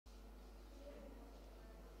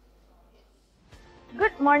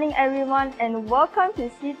Good morning everyone and welcome to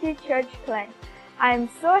C3 Klang. I am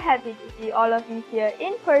so happy to see all of you here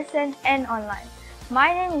in person and online. My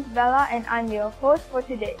name is Bella and I'm your host for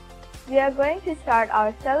today. We are going to start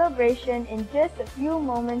our celebration in just a few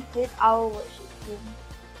moments with our worship team.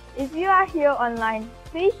 If you are here online,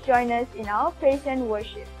 please join us in our praise and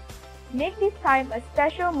worship. Make this time a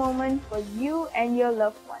special moment for you and your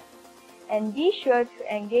loved ones. And be sure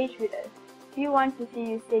to engage with us. We want to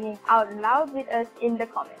see you singing out loud with us in the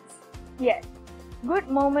comments. Yes, good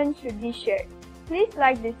moments should be shared. Please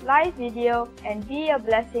like this live video and be a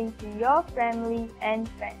blessing to your family and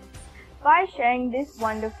friends by sharing this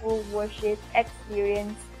wonderful worship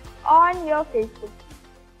experience on your Facebook feed.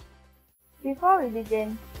 Before we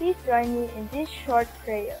begin, please join me in this short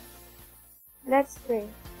prayer. Let's pray.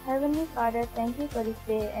 Heavenly Father, thank you for this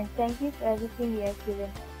day and thank you for everything you have given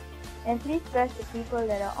us. And please bless the people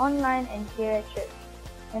that are online and here at church.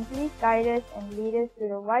 And please guide us and lead us to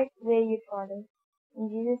the right way you taught us. In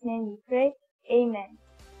Jesus' name we pray. Amen.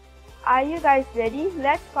 Are you guys ready?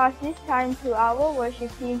 Let's pass this time to our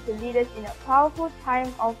worship team to lead us in a powerful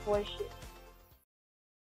time of worship.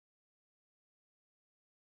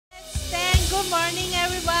 Stand. Good morning,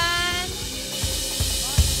 everyone.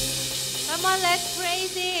 Come on, let's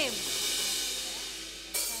praise Him.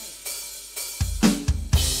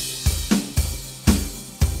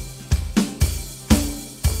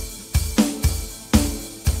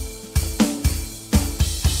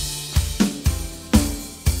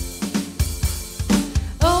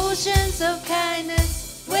 Oceans of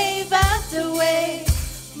kindness, wave after wave,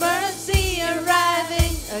 mercy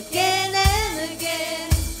arriving again and again.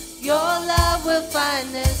 Your love will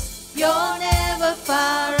find us, you're never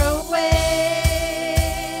far away.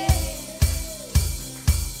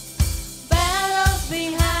 Battles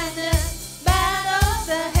behind us, battles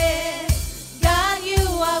ahead. God, you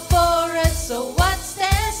are for us, so what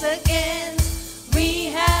stands against? We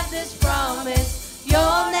have this promise,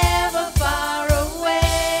 you're never far away.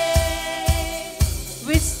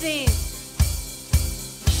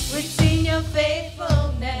 We've seen your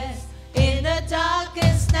faithfulness in the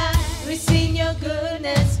darkest night. We've seen your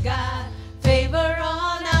goodness, God, favor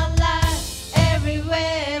on our lives.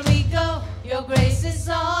 Everywhere we go, your grace is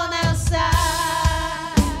on our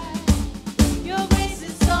side. Your grace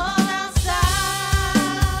is on our side.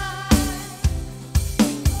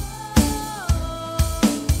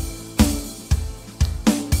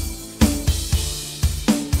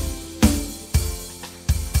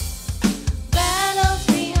 Battles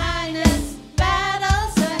behind us,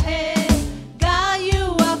 battles ahead. God,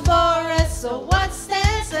 you are for us, so what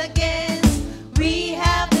stands against? We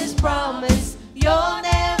have this promise, you're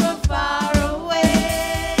never far away.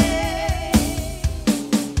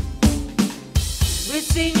 We've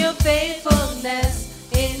seen your faithfulness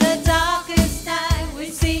in the darkest night.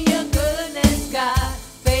 We've seen your goodness, God,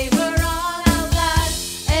 favor on our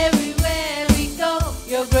lives. Everywhere we go,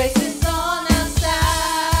 your grace is on our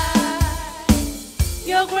side.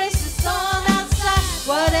 Your grace is on our side.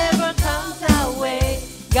 Whatever comes our way,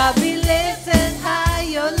 God be lifted high.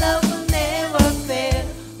 Your love will never fail.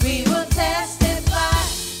 We will testify.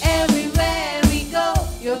 Everywhere we go,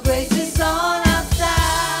 your grace is on our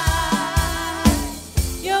side.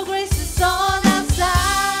 Your grace is on our side.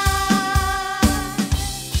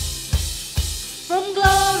 From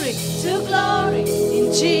glory to glory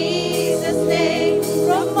in Jesus' name.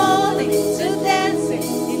 From mourning to dancing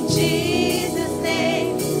in Jesus'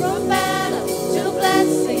 name. From battle to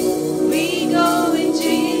blessing, we go in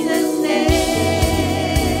Jesus' name.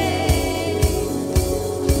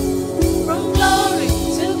 From glory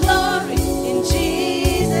to glory in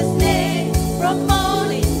Jesus' name. From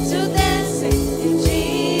mourning to dancing in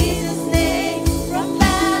Jesus' name. From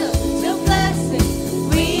battle to blessing,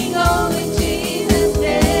 we go in Jesus'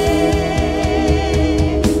 name.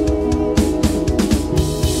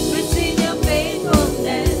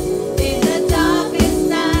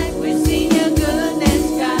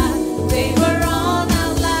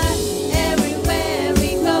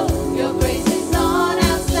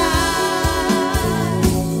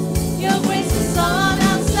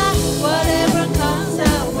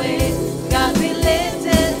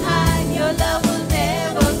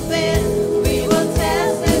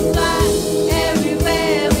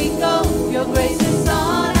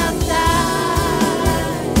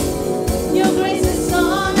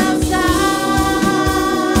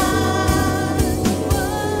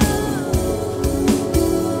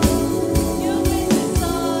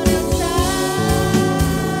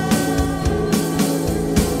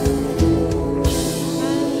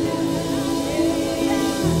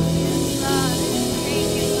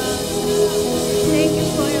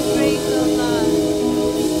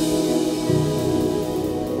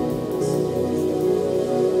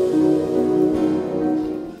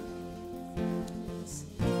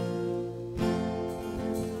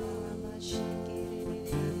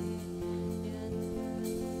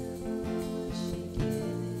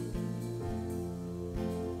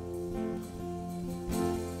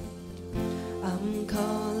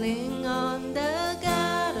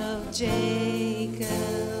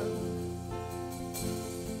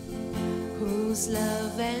 whose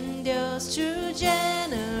love endures through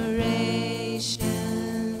generations.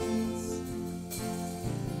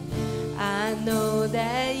 I know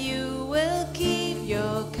that you will keep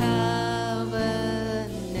your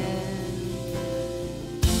covenant.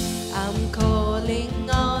 I'm calling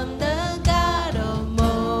on the God of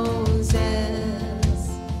Moses,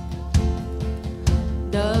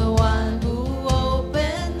 the one who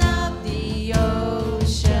opened up the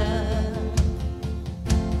ocean.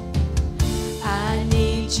 I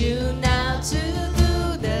need you now to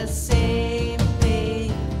do the same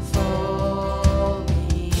thing for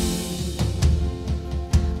me,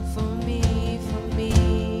 for me, for me.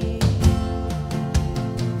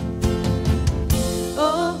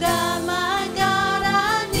 Oh God, my God,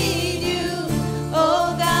 I need you.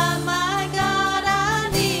 Oh God, my God, I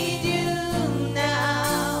need you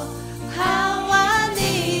now. How I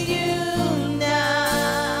need you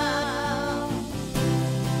now.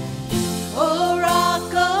 Oh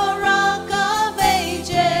rock of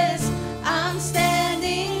ages, I'm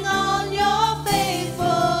standing on your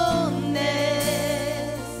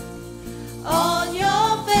faithfulness, on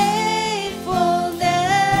your faithfulness.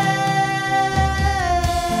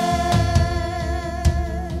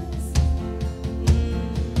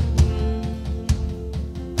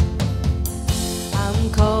 I'm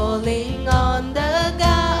calling on the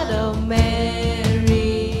God of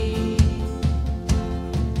Mary,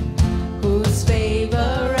 whose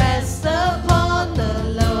favor rests upon the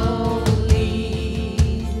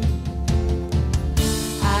lowly.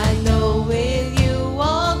 I know with you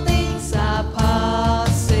all things are possible.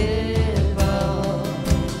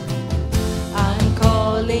 I'm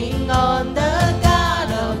calling on the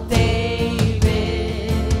God of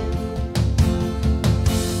David,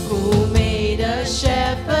 who made a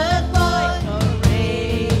shepherd boy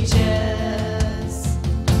courageous.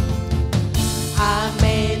 I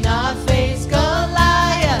may not face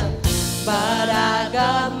Goliath, but I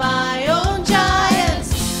got my own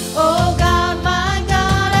giants. Oh God, my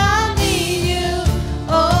God, I need you.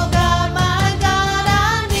 Oh God, my God,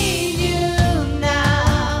 I need you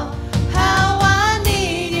now. How I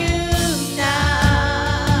need you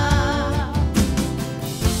now.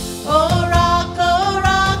 Oh rock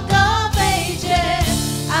of ages,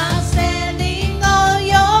 I'm standing on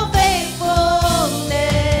your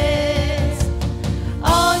faithfulness,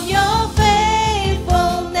 on your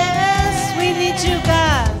faithfulness. We need you,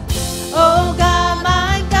 God. Oh God,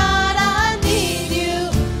 my God, I need you.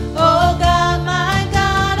 Oh God, my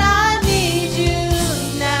God, I need you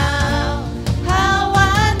now. How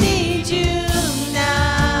I need you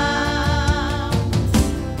now.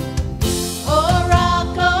 Oh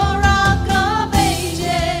rock of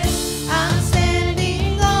ages, I'm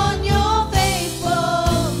standing on your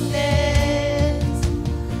faithfulness,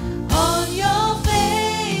 on your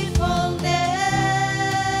faithfulness.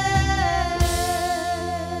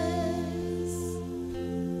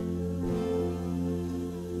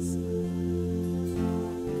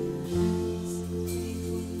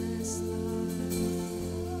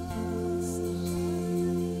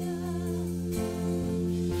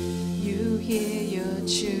 You hear your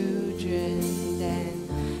children then,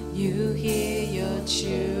 you hear your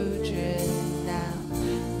children now.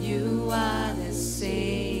 You are the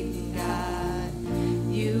same God,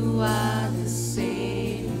 you are the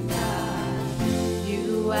same God.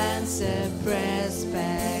 You answered prayers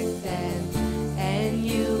back then, and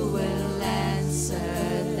you will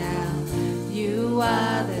answer now. You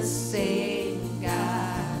are the same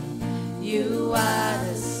God, you are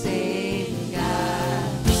the same God.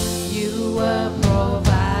 You were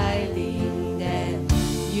providing then,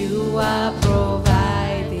 you are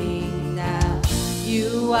providing now.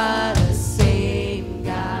 You are the same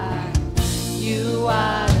God, you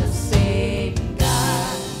are the same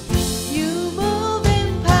God. You move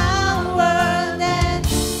in power then,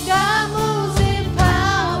 God moves in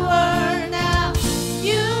power now.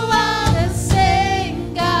 You are the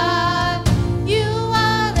same God, you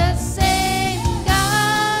are the same God.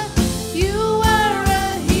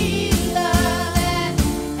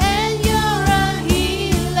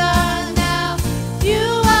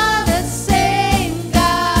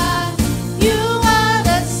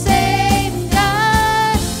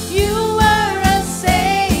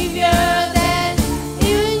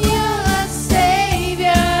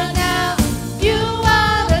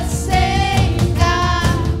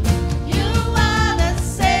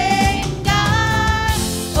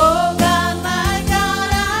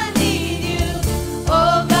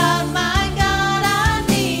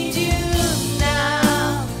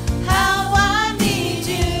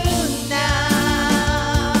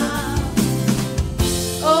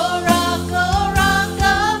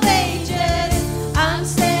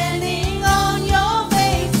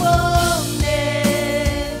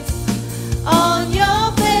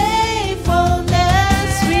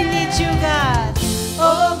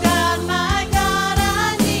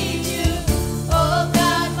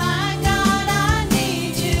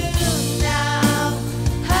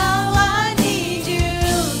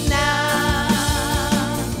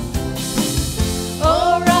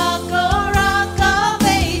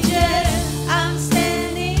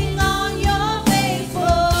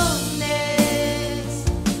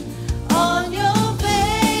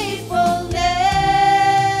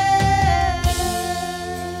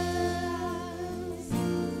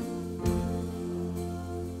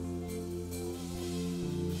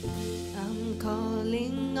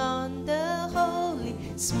 waiting on the Holy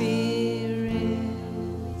Spirit.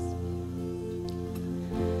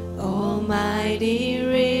 Almighty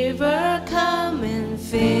river, come and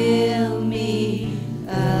fill me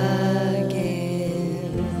again.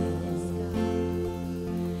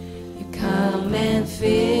 You come and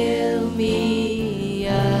fill me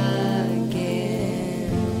again.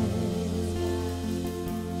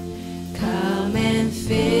 Come and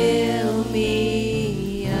fill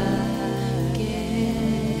me again.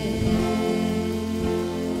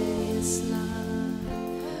 Yes,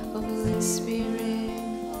 Lord. Holy Spirit.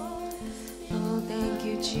 Oh, thank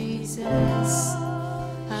you, Jesus.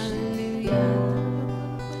 Hallelujah.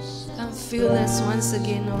 Come fill us once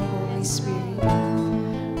again, oh Holy Spirit.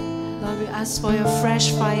 Lord, we ask for your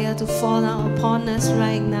fresh fire to fall down upon us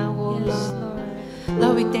right now, oh Lord.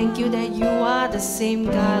 Lord, we thank you that you are the same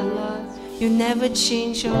God, Lord. You never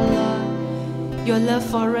change, oh Lord. Your love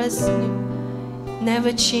for us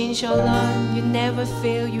never change, oh Lord. You never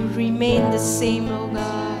fail. You remain the same, oh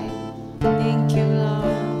God. Thank you, Lord.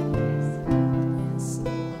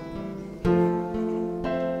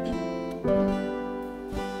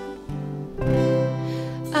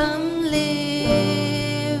 I'm living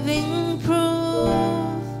proof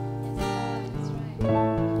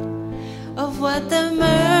of what the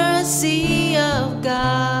mercy of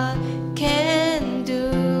God can do.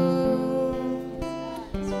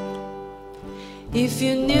 If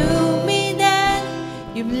you knew me then,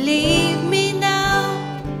 you believe me now.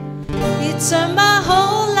 You turned my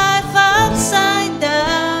whole life upside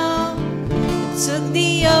down. You took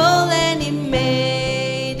the old and you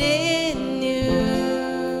made it new.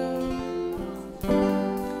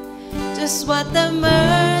 Just what the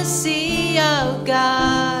mercy of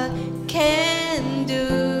God can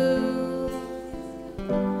do.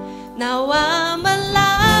 Now I'm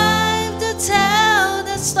alive to tell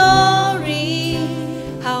the story,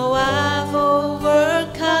 how I've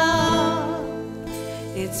overcome.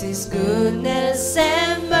 It's His goodness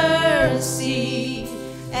and mercy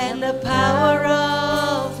and the power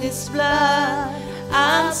of His blood.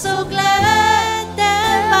 I'm so glad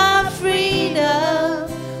that my freedom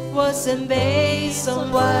wasn't based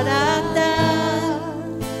on what I've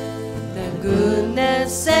done. The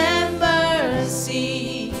goodness and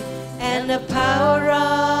mercy and the power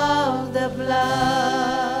of the blood.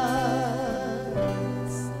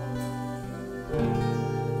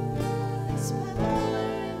 There's power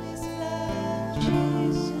in His blood,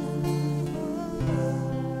 Jesus.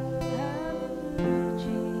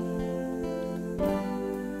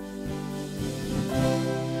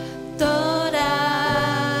 Thought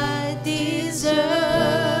I deserve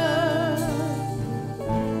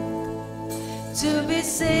to be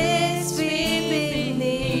 6 feet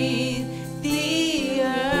beneath the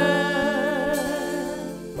earth.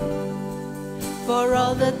 For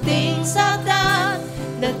all the things I've done,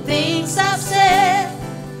 the things I've said,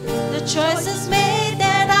 the choices made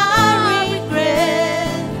that I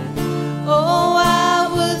regret, oh, I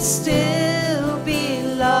would still be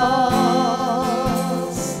lost.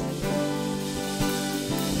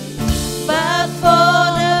 But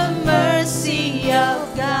for the mercy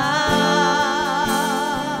of God,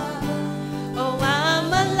 oh,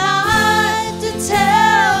 I'm alive to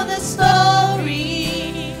tell the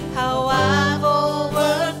story, how I've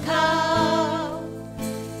overcome.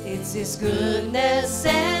 It's His goodness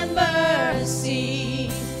and mercy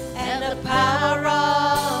and the power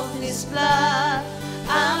of His blood.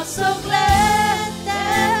 I'm so glad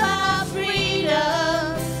that my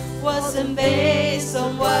freedom wasn't based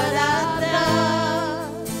on what I've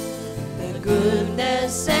done. The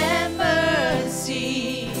goodness and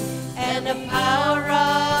mercy and the power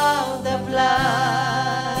of the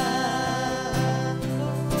blood.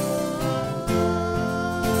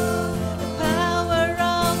 The power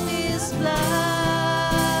of His blood.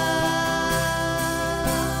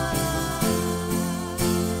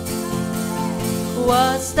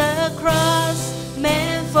 Was the cross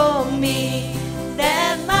meant for me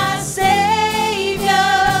that my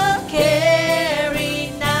Savior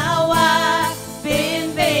carried? Now I've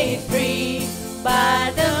been made free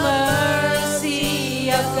by the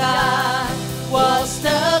mercy of God. Was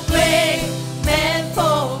the grave meant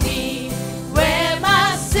for me where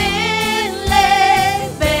my sin lay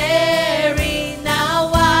buried?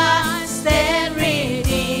 Now I stand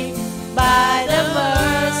redeemed by the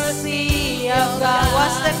mercy of God.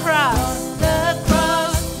 Was the cross? The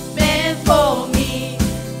cross meant for me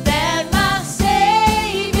that my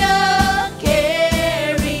Savior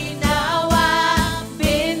carried. Now I've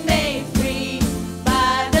been made free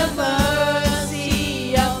by the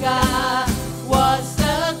mercy of God. Was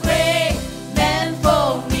the grave meant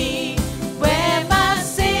for me where my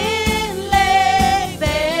sin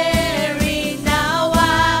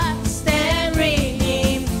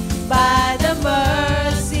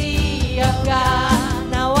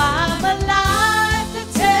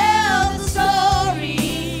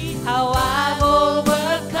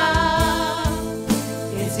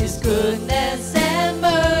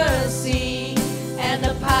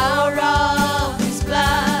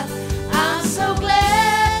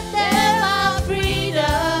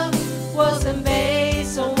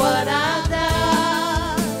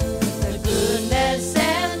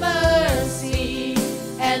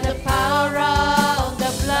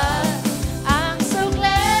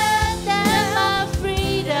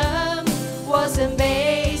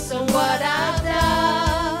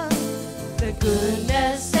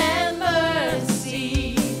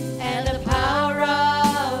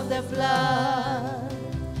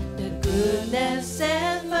goodness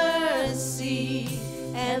and mercy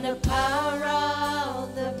and the power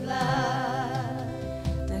of the blood.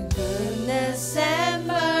 The goodness and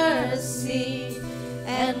mercy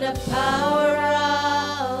and the power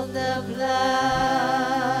of the blood.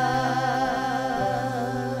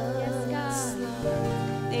 Yes, God.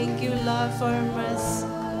 Thank you, Lord, for mercy.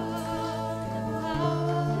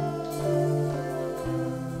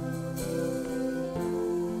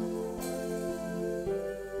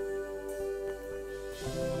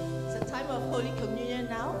 It's a time of Holy Communion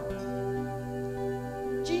now.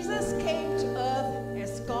 Jesus came to earth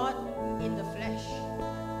as God in the flesh.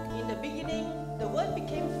 In the beginning, the Word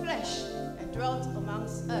became flesh and dwelt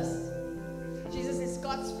amongst us. Jesus is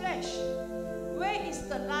God's flesh. Where is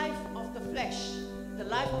the life of the flesh? The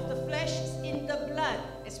life of the flesh is in the blood,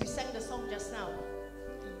 as we sang the song just now.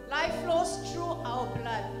 Life flows through our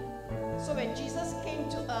blood. So when Jesus came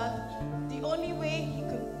to earth, the only way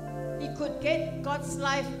he could get God's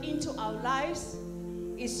life into our lives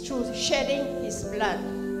is through shedding his blood.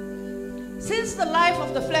 Since the life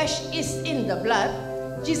of the flesh is in the blood,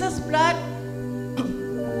 Jesus' blood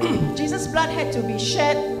had to be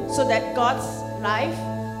shed so that God's life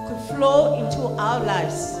could flow into our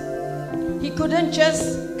lives. He couldn't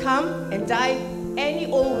just come and die any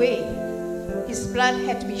old way. His blood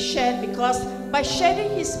had to be shed because by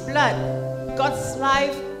shedding his blood, God's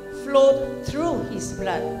life flowed through his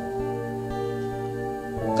blood.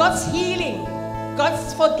 God's healing,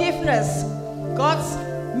 God's forgiveness, God's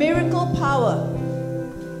miracle power.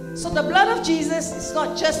 So the blood of Jesus is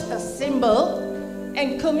not just a symbol,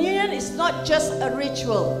 and communion is not just a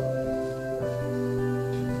ritual.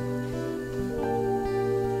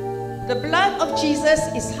 The blood of Jesus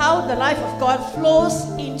is how the life of God flows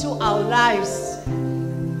into our lives.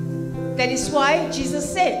 That is why Jesus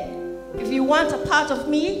said, if you want a part of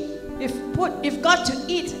me, you've got to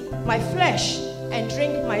eat my flesh and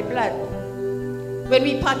drink my blood. When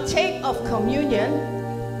we partake of communion,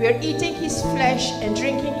 we are eating his flesh and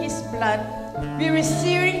drinking his blood. We are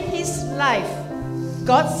receiving his life,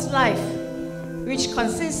 God's life, which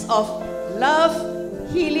consists of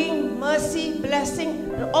love, healing, mercy, blessing,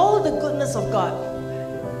 and all the goodness of God.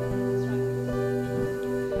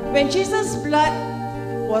 When Jesus' blood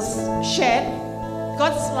was shed,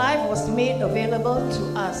 God's life was made available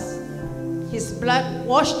to us. His blood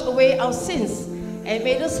washed away our sins and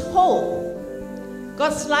made us whole.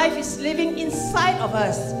 God's life is living inside of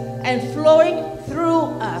us and flowing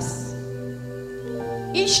through us.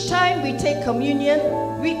 Each time we take communion,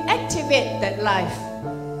 we activate that life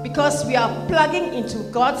because we are plugging into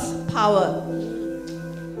God's power.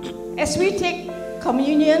 As we take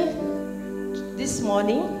communion this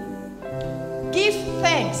morning, give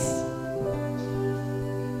thanks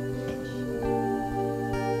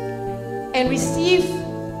and receive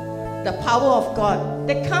the power of God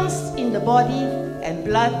that comes in the body and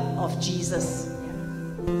blood of Jesus.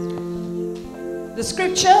 The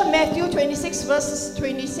scripture, Matthew 26, verses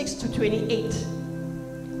 26 to 28.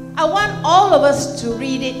 I want all of us to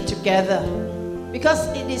read it together because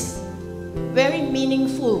it is very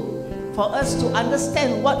meaningful for us to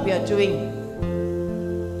understand what we are doing.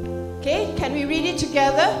 Okay, can we read it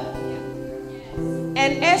together?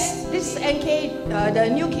 And as this is the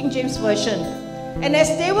New King James Version. And as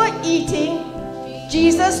they were eating,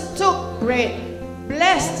 Jesus took bread,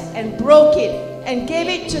 blessed and broke it, and gave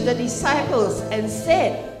it to the disciples and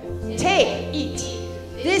said, "Take, eat.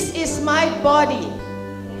 This is my body."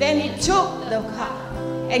 Then he took the cup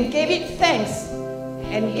and gave it thanks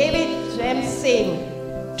and gave it to them, saying,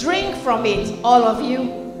 "Drink from it, all of you,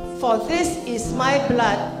 for this is my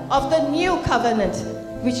blood of the new covenant,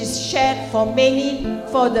 which is shed for many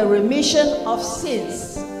for the remission of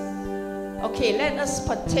sins." Okay, let us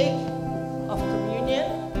partake of communion.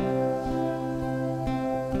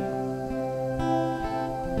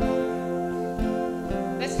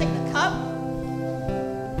 Let's take the cup.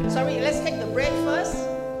 Sorry, let's take the bread first.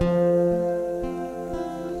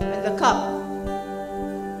 And the cup.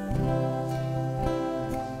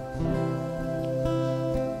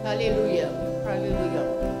 Hallelujah. Hallelujah.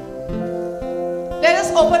 Let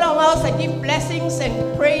us open our mouths and give blessings and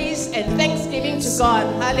praise and thanksgiving to God.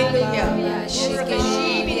 Hallelujah.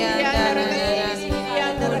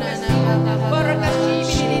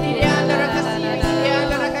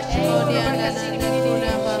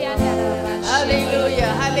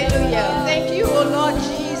 Hallelujah. Hallelujah. Thank you, O Lord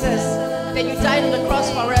Jesus, that you died on the cross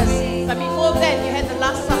for us. But before that, you had the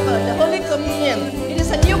Last Supper, the Holy Communion. It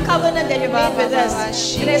is a new covenant that you made with us.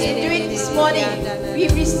 And as we do it this morning, we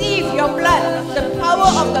receive your blood. The power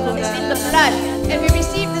of is in the blood. And we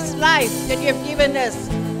receive this life that you have given us.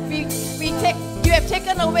 You You have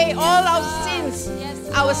taken away all our sins,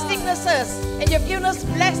 our sicknesses, and you have given us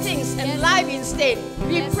blessings and life instead.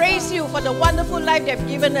 We praise you for the wonderful life you have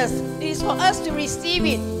given us. It is for us to receive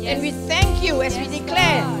it, and we thank you as we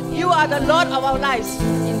declare you are the Lord of our lives.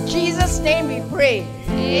 In Jesus' name we pray.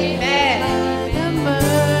 Amen. The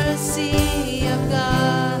mercy of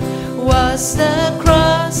God was the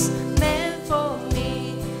cross meant for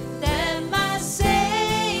me, that my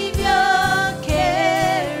Savior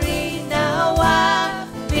carried. Now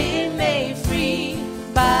I've been made free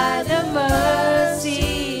by the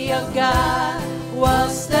mercy of God.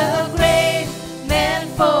 Was the grave meant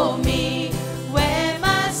for me, when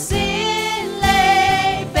my sin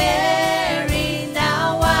lay buried?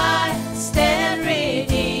 Now I stand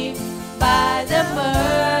redeemed by the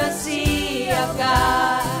mercy of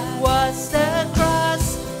God. Was the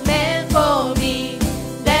cross meant for me,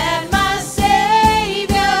 that my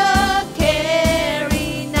Savior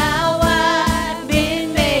carried? Now I've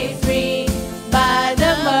been made free by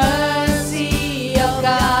the mercy of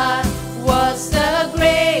God. Was the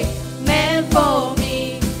grave meant for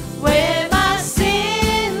me, when my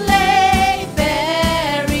sin lay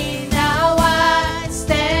buried? Now I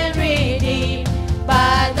stand redeemed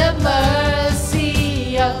by the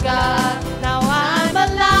mercy of God. Now I'm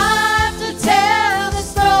alive to tell the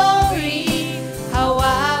story, how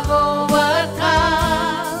I've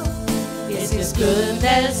overcome. It's His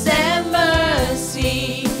goodness and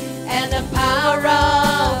mercy, and the power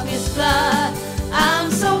of His blood.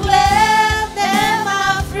 I'm so glad that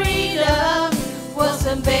my freedom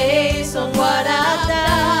wasn't based on what I've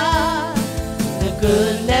done. The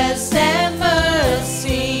goodness and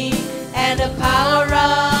mercy, and the power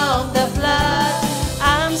of the blood.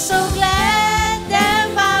 I'm so glad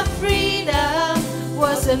that my freedom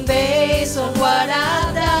wasn't based on what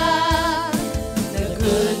I've done. The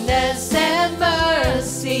goodness and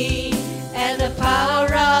mercy, and the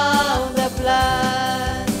power of the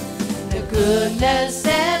blood. The goodness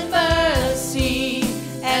and mercy,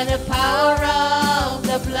 and the power of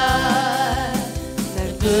the blood.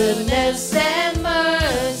 The goodness and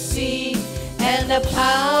mercy, and the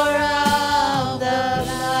power of the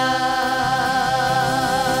blood.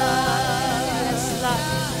 Yes, Lord.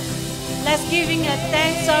 Let's giving a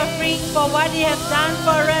thanks offering for what He has done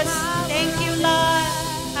for us. Thank you, Lord.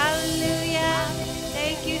 Hallelujah.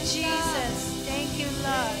 Thank you, Jesus. Thank you,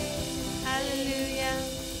 Lord. Hallelujah.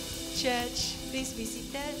 Church, please be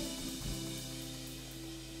seated.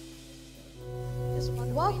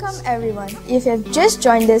 Welcome everyone. If you have just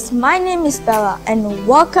joined us, my name is Bella and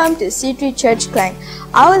welcome to C3 Church Klang.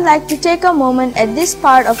 I would like to take a moment at this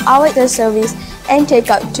part of our service and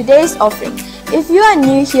take up today's offering. If you are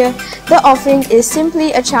new here, the offering is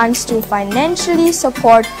simply a chance to financially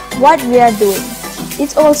support what we are doing.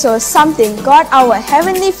 It's also something God our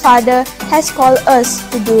Heavenly Father has called us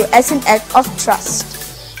to do as an act of trust.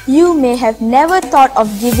 You may have never thought of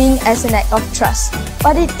giving as an act of trust,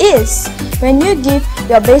 but it is. When you give,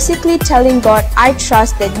 you're basically telling God, I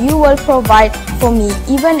trust that you will provide for me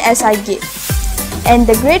even as I give. And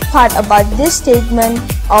the great part about this statement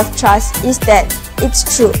of trust is that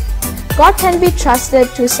it's true. God can be trusted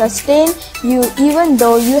to sustain you even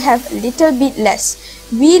though you have a little bit less.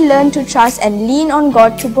 We learn to trust and lean on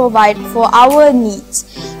God to provide for our needs.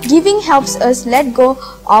 Giving helps us let go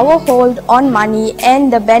our hold on money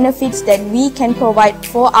and the benefits that we can provide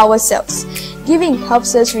for ourselves. Giving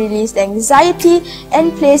helps us release the anxiety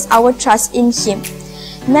and place our trust in Him.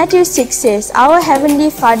 Matthew 6 says, Our Heavenly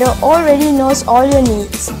Father already knows all your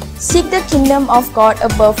needs. Seek the kingdom of God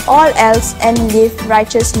above all else and live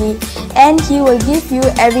righteously, and He will give you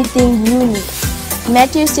everything you need.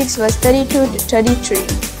 Matthew 6 verse 32 to 33.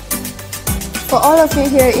 For all of you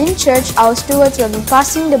here in church, our stewards will be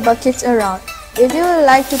passing the buckets around. If you would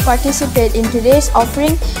like to participate in today's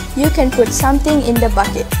offering, you can put something in the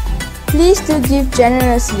bucket. Please do give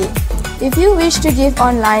generously. If you wish to give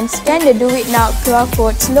online, scan the Do It Now QR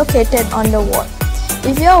codes located on the wall.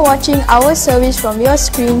 If you are watching our service from your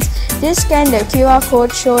screens, just scan the QR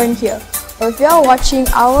code shown here. Or if you are watching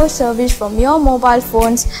our service from your mobile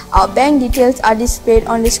phones, our bank details are displayed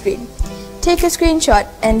on the screen. Take a screenshot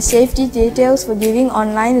and save the details for giving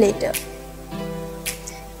online later.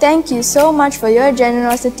 Thank you so much for your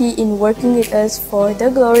generosity in working with us for the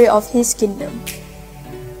glory of His kingdom.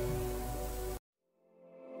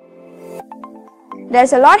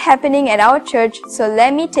 There's a lot happening at our church, so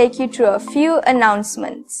let me take you through a few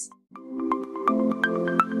announcements.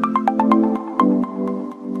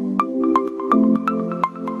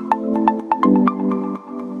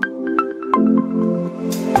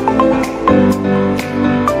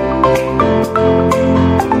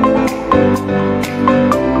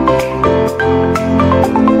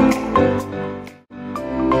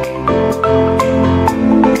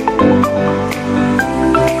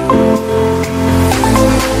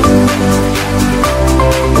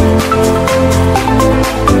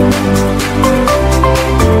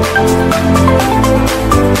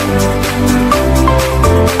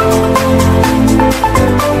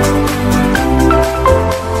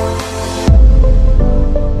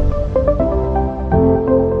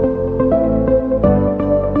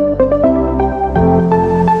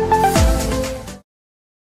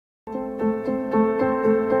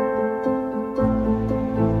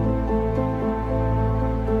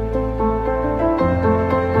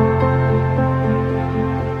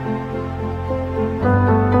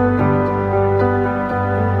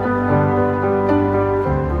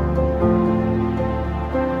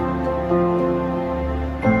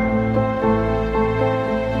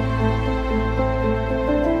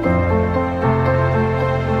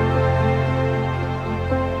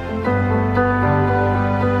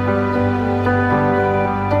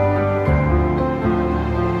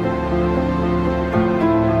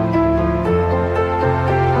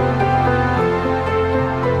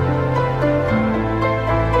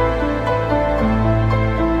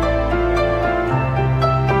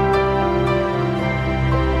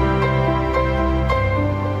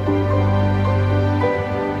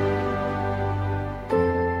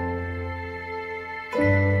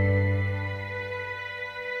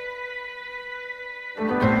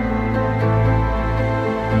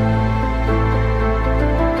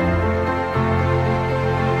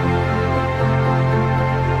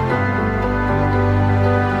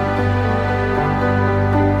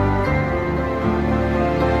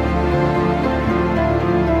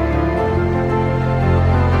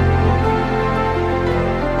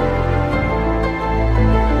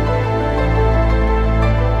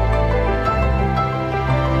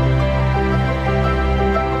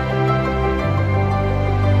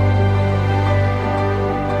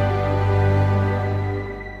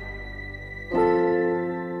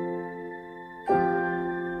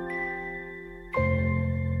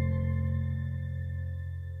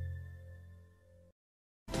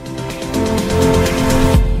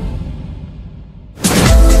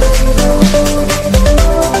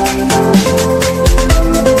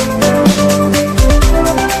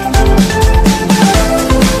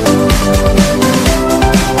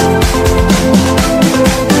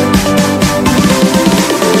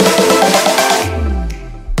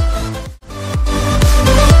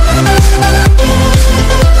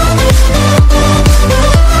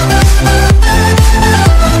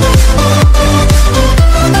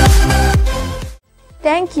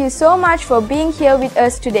 Thank you so much for being here with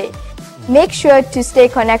us today. Make sure to stay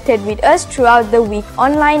connected with us throughout the week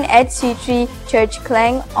online at C3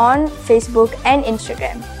 Klang on Facebook and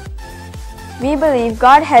Instagram. We believe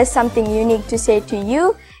God has something unique to say to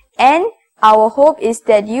you, and our hope is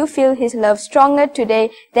that you feel His love stronger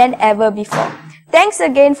today than ever before. Thanks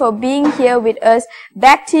again for being here with us.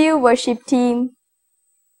 Back to you, worship team.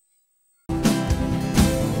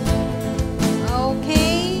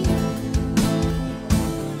 Okay.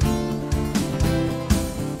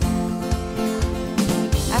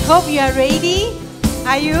 I hope you are ready.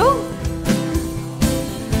 Are you?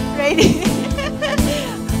 Ready?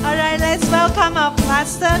 Alright, let's welcome our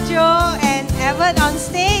Pastor Joe and Everett on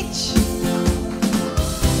stage.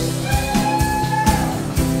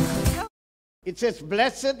 It says,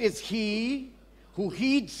 "Blessed is he who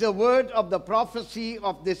heeds the word of the prophecy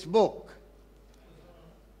of this book."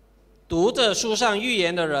 读这书上预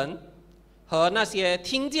言的人，和那些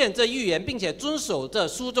听见这预言并且遵守这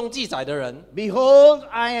书中记载的人。 Behold,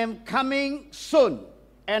 I am coming soon,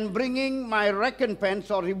 and bringing my recompense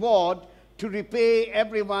or reward to repay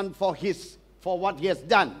everyone for what he has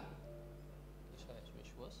done.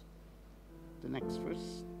 The next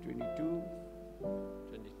verse, 22.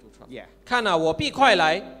 Yeah. 看啊，我必快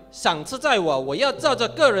来，赏赐在我，我要照着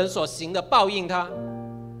个人所行的报应他。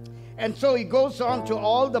 And so he goes on to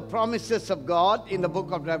all the promises of God in the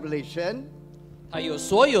book of Revelation. 他有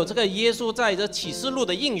所有这个耶稣在这启示录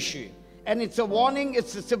的应许。 And it's a warning,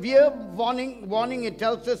 it's a severe warning. It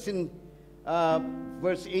tells us in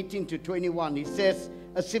verse 18 to 21. He says,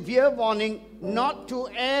 a severe warning not to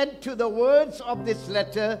add to the words of this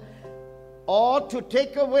letter or to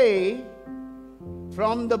take away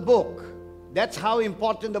from the book. That's how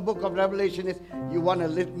important the book of Revelation is. You want to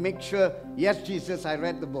make sure, yes, Jesus, I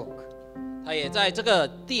read the book. 他也在这个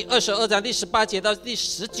第22章第18节到第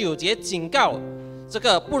19节警告，这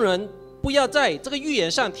个不要在这个预言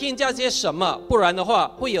上添加些什么，不然的话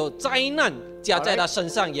会有灾难加在他身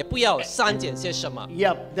上，也不要删减些什么。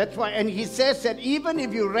Yep, that's why. And he says that even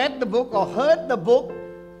if you read the book or heard the book,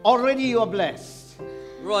 already you are blessed.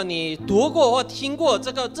 如果你读过或听过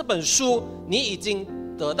这本书，你已经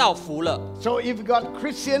得到福了。 So if you got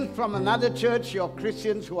Christians from another church, or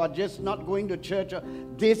Christians who are just not going to church,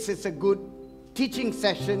 this is a good teaching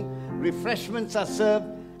session. Refreshments are served.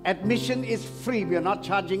 Admission is free. We are not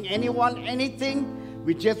charging anyone anything.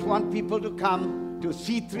 We just want people to come to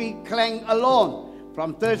C3 Klang alone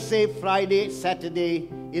from Thursday, Friday, Saturday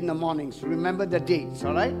in the mornings. Remember the dates,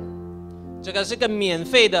 all right? 这个是个免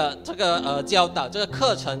费的这个教导这个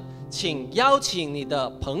课程，请邀请你的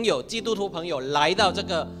朋友，基督徒朋友来到这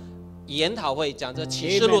个研讨会，讲这启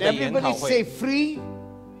示录的研讨 Everybody say 会， free.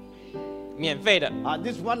 免费的。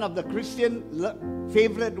 This is one of the Christian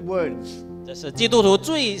favorite words. 这是基督徒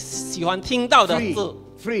最喜欢听到的 Free. 字，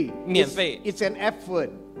 Free. 免费。 It's an F word.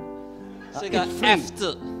 是一个 It's free. F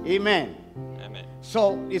字。 Amen. Amen.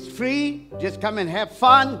 So it's free. Just come and have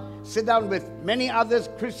fun. Sit down with many others,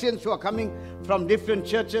 Christians who are coming from different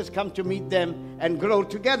churches. Come to meet them and grow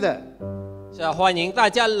together. 是啊，欢迎大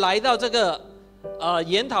家来到这个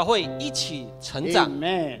研讨会，一起成长。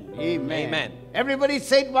 Amen. Amen. Amen. Everybody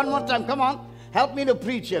say it one more time. Come on. Help me to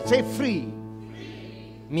preach here. Say free.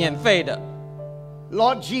 免费的。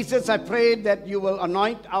 Lord Jesus, I pray that you will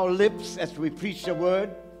anoint our lips as we preach the word.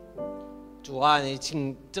 主啊，你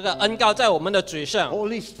请这个恩膏在我们的嘴上。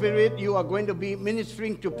 Holy Spirit, you are going to be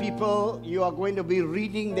ministering to people. You are going to be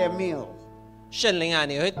reading their meal. 圣灵啊，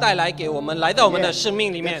你会带来给我们来到我们的 Yes, 生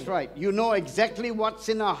命里面 that's。right. You know exactly what's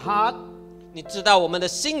in our heart. 你知道我们的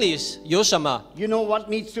心里有什么， You know what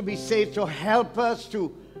needs to be said to help us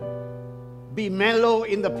to be mellow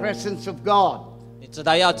in the presence of God. 你知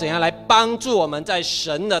道要怎样来帮助我们在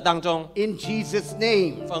神的当中。 In Jesus'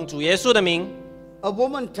 name. 奉主耶稣的名， A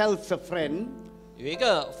woman tells a friend, 有一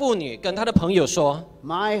个妇女跟她的朋友说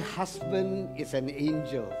My husband is an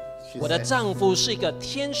angel. She 我的 said. 丈夫是一个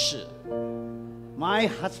天使， My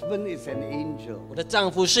husband is an angel. 我的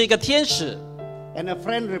丈夫是一个天使。 And a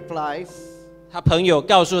friend replies, 她朋友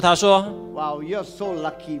告诉她说 Wow, you're so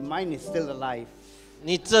lucky. Mine is still alive.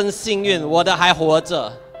 你真幸运，我的还活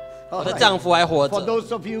着， All 我的 right. 丈夫还活 For 着。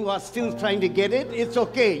 those of you who are still trying to get it, it's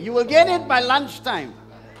okay. You will get it by lunchtime.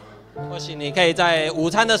 或许你可以在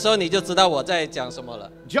午餐的时候你就知道我在讲什么了。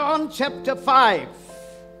 John chapter 5,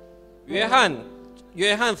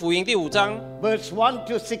 约翰福音第5章 verse 1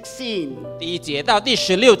 to 16. 第1节到第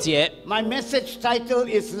16节。 My message title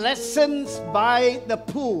is Lessons by the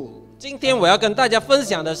Pool. 今天我要跟大家分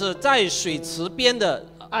享的是在水池边的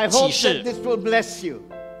I 启 hope that 示， this will bless you.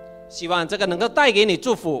 希望这个能够带给你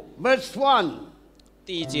祝福。 Verse 1.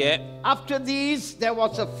 第1节， After these, there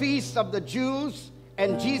was a feast of the Jews,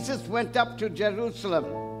 and Jesus went up to Jerusalem.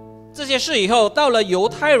 这些事以后，到了犹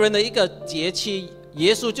太人的一个节期，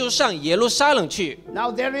耶稣就上耶路撒冷去。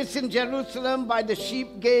 Now there is in Jerusalem by the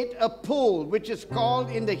sheep gate a pool, which is called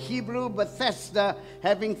in the Hebrew Bethesda,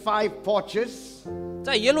 having 5 porches.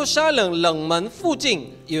 在耶路撒冷冷门附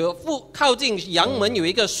近靠近阳门有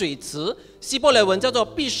一个水池，希伯来文叫做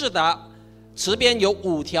毕士达，池边有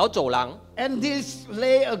5条走廊。 And this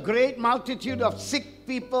lay a great multitude of sick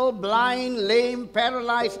people, blind, lame,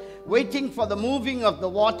 paralyzed, waiting for the moving of the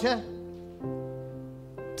water.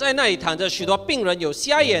 在那里躺着许多病人，有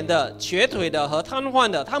瞎眼的、瘸腿的和瘫痪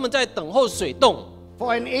的，他们在等候水动。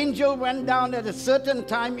 For an angel went down at a certain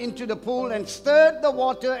time into the pool and stirred the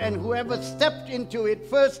water, and whoever stepped into it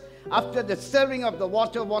first after the stirring of the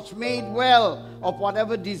water was made well of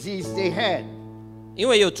whatever disease they had. 因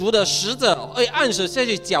为有主的使者会按手下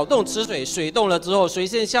去搅动池水，水动了之后，谁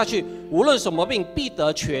先下去，无论什么病，必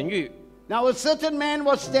得痊愈。 Now a certain man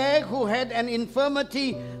was there who had an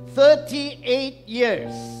infirmity 38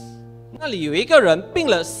 years. 那里有一个人病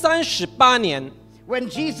了38年。 When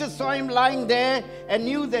Jesus saw him lying there and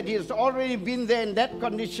knew that he has already been there in that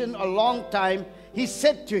condition a long time, he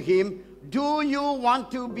said to him, Do you want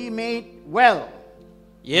to be made well?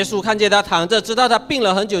 耶稣看见他躺着，知道他病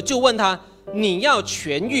了很久，就问他：“你要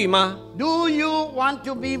痊愈吗？ Do you want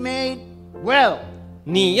to be made well?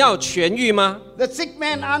 你要痊愈吗？” The sick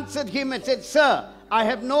man answered him and said, Sir, I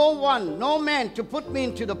have no man to put me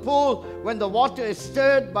into the pool when the water is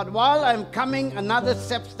stirred, but while I am coming, another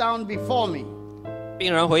steps down before me.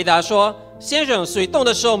 病人回答说：“先生，水动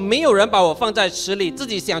的时候，没有人把我放在池里，自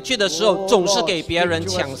己想去的时候，总是给别人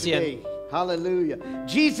抢先。” Speak to us today. Hallelujah.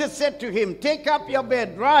 Jesus said to him, Take up your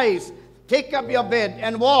bed, rise, take up your bed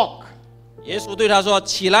and walk. 耶稣对他说：“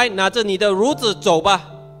起来，拿着你的褥子走吧。”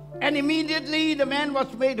 And immediately the man was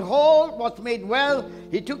made whole, was made well.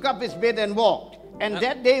 He took up his bed and walked. And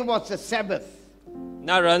that day was the Sabbath.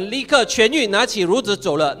 那人立刻痊愈，拿起褥子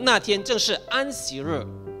走了。那天正是安息日。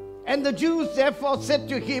 And the Jews therefore said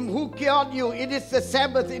to him, Who cured you? It is the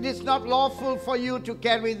Sabbath. It is not lawful for you to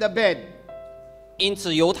carry the bed. 因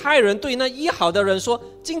此，犹太人对那医好的人说：“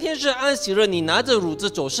今天是安息日，你拿着褥子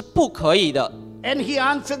走是不可以的。” And he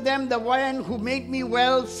answered them, The one who made me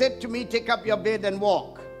well said to me, Take up your bed and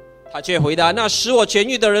walk. 他却回答那使我痊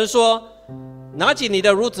愈的人说：“拿起你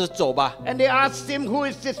的褥子走吧。” And they asked him, Who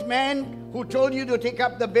is this man who told you to take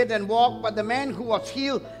up the bed and walk? But the man who was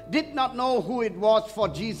healed did not know who it was, for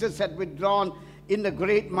Jesus had withdrawn in the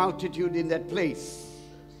great multitude in that place.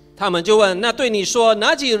 他们就问：“那对你说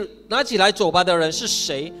拿起来走吧的人是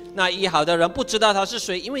谁？”那医好的人不知道他是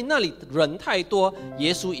谁，因为那里人太多，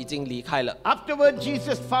耶稣已经离开了。 Afterward,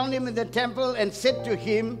 Jesus found him in the temple and said to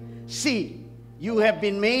him, See, you have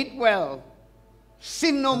been made well.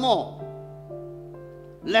 Sin no more,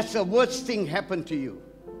 lest a worse thing happen to you.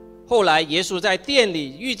 后来，耶稣在店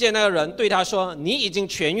里遇见那个人，对他说：“你已经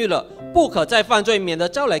痊愈了，不可再犯罪，免得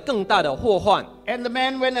招来更大的祸患。” And the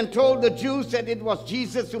man went and told the Jews that it was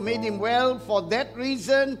Jesus who made him well. For that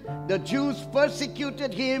reason, the Jews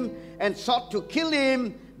persecuted him and sought to kill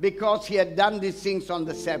him because he had done these things on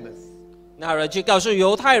the Sabbath. 那人去告诉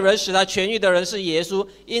犹太人，使他痊愈的人是耶稣，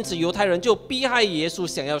因此犹太人就逼害耶稣，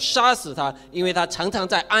想要杀死他，因为他常常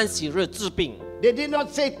在安息日治病。 They did not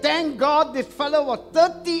say, Thank God this fellow was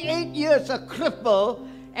 38 years a cripple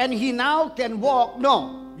and he now can walk.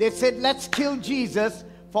 No, they said, Let's kill Jesus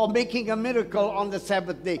for making a miracle on the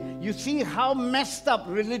Sabbath day. You see how messed up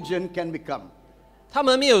religion can become. 他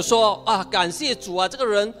们没有说啊，感谢主啊，这个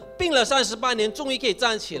人病了38年，终于可以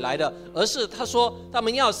站起来了，而是他说他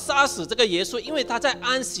们要杀死这个耶稣，因为他在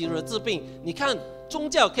安息日治病。你看宗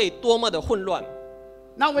教可以多么的混乱。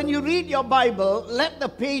Now, when you read your Bible, let the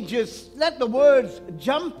pages, let the words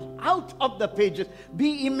jump out of the pages.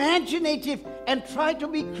 Be imaginative and try to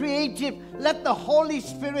be creative. Let the Holy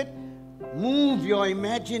Spirit move your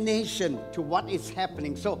imagination to what is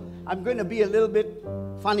happening. So, I'm going to be a little bit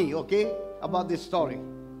funny, okay, about this story.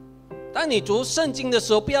 当你读圣经的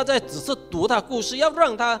时候，不要再只是读它故事，要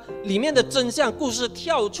让它里面的真相故事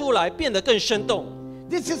跳出来，变得更生动。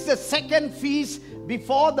This is the second feast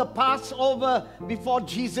before the Passover, before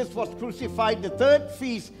Jesus was crucified. The third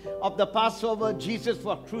feast of the Passover, Jesus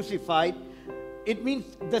was crucified. It means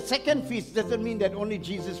the second feast doesn't mean that only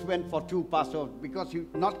Jesus went for 2 Passover, because you're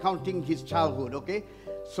not counting his childhood, okay?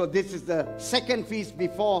 So this is the second feast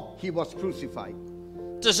before he was crucified.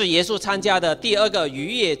 这是耶稣参加的第2个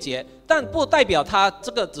逾越节，但不代表他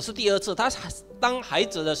这个只是第2次。他当孩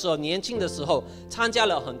子的时候，年轻的时候参加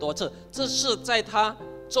了很多次，这是在他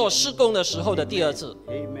做事工的时候的第2次。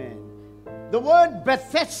Amen. The word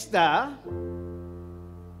Bethesda,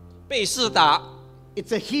 贝士达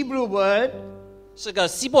it's a Hebrew word. 是个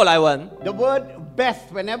希伯来文。The word Beth,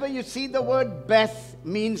 whenever you see the word Beth,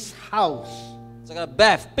 means house. 这个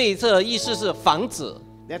Beth 贝特的意思是房子。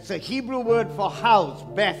That's a Hebrew word for house,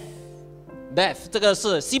 Beth. Beth 这个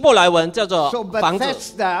是希伯来文，叫做 So 房子。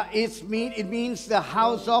 Bethesda it means the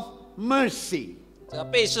house of mercy. 这个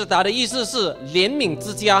贝士达的意思是怜悯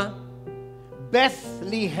之家。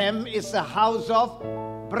Bethlehem is a house of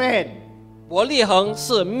bread. 伯利恒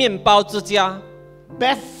是面包之家。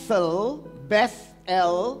Bethel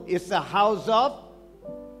is a house of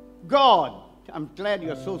God. I'm glad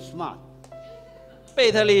you're so smart.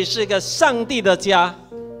 贝特利是一个上帝的家。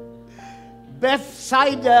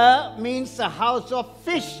Bethsaida means a house of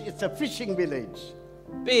fish. It's a fishing village.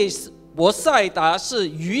 伯赛达是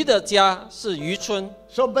鱼的家，是渔村。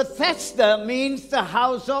So Bethesda means the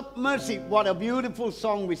house of mercy. What a beautiful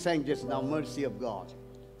song we sang just now, Mercy of God.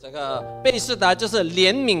 这个贝士达就是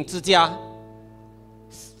怜悯之家。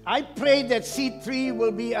I pray that C3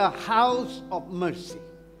 will be a house of mercy.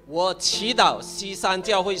 我祈祷西山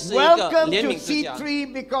教会是一个 Welcome 怜 to 悯之家。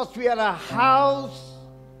 C3 because we are a house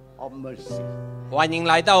of mercy. 欢迎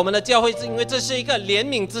来到我们的教会，因为这是一个怜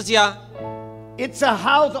悯之家。It's a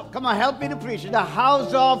house of, come on, help me to preach. The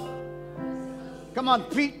house of, come on,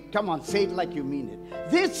 say it like you mean it.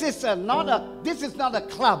 This is not a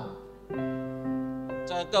club.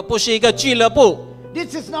 这个不是一个俱乐部，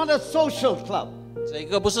 This is not a social club. 这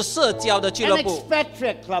个不是社交的俱 An 乐部，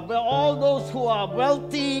 expatriate club where all those who are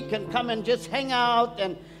wealthy can come and just hang out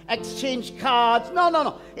and exchange cards.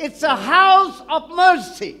 No. It's a house of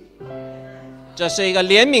mercy. 这是一个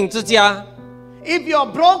怜悯之家。 If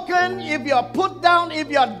you're broken, if you're put down, if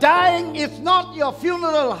you're dying, it's not your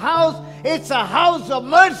funeral house, it's a house of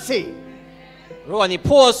mercy. 如果你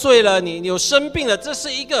破碎了，你有生病了，这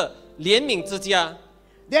是一个怜悯之家。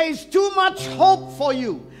 There is too much hope for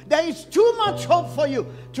you. There is too much hope for you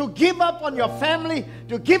to give up on your family,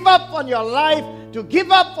 to give up on your life, to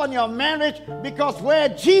give up on your marriage, because where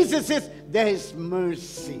Jesus is, there is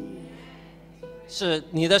mercy. 是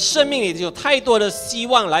你的生命里有太多的希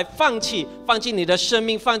望来放弃你的生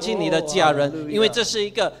命，放弃你的家人， hallelujah. 因为这是一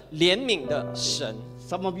个怜悯的神。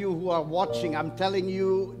 Some of you who are watching, I'm telling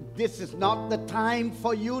you, this is not the time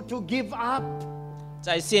for you to give up.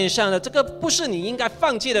 在线上的这个不是你应该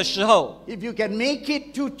放弃的时候。 If you can make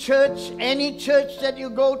it to church, any church that you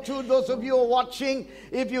go to, those of you who are watching,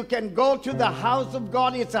 if you can go to the house of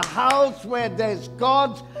God, it's a house where there's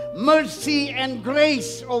God's mercy and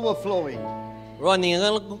grace overflowing. 如果你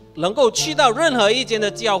能够去到任何一间的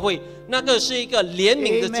教会，那个是一个怜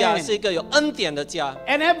悯的家， Amen. 是一个有恩典的家，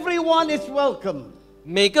 And everyone is welcome.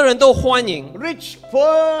 每个人都欢迎。 Rich,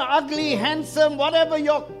 poor, ugly, handsome, whatever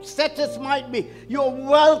your status might be, you're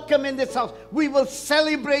welcome in this house. We will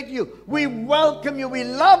celebrate you. We welcome you. We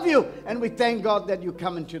love you. And we thank God that you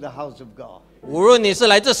come into the house of God. 无论你是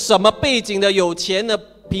来自什么背景的，有钱的、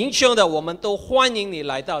贫穷的，我们都欢迎你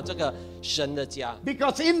来到这个神的家。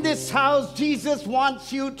 Because in this house, Jesus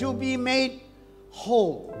wants you to be made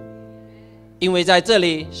whole. 因为在这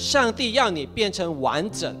里，上帝要你变成完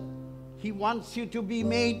整， He wants you to be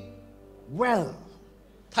made well.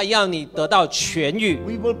 他要你得到痊愈。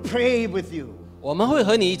 We will pray with you. 我们会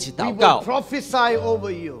和你一起 We 祷 will 告， prophesy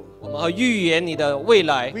over you. 我们会预言你的未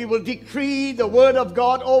来。 We will decree the word of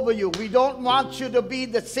God over you. We don't want you to be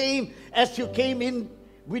the same as you came in.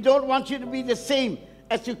 We don't want you to be the same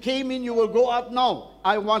as you came in. You will go out now.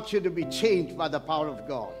 I want you to be changed by the power of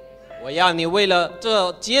God. 我要你为了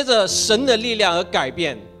这接着神的力量而改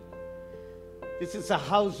变。 This is a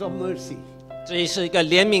house of mercy. 这是一个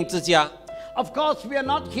怜悯之家。 Of course, we are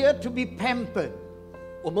not here to be pampered.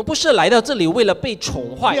 我们不是来到这里为了被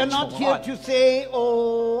宠坏 We are 宠 not here 坏。 to say,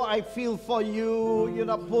 "Oh, I feel for you, you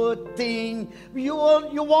know, poor thing." You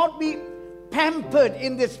won't be pampered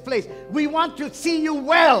in this place. We want to see you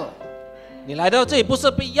well. 你来到这里不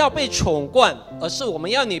是要被宠惯，而是我们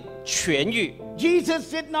要你痊愈。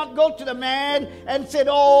 Jesus did not go to the man and said,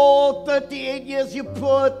 "Oh, 38 years, you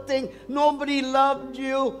poor thing. Nobody loved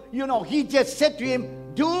you." You know, he just said to him,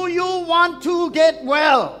 "Do you want to get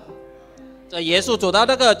well?" 这耶稣走到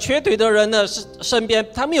那个瘸腿的人的身边，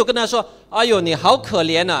他没有跟他说：“哎呦，你好可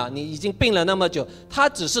怜啊，你已经病了那么久。”他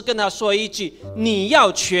只是跟他说一句：“你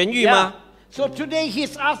要痊愈吗？” So today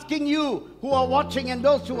he's asking you who are watching and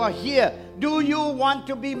those who are here, do you want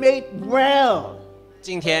to be made well?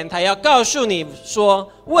 今天他要告诉你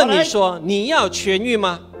说，问你说，你要痊愈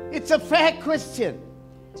吗？ It's a fair question.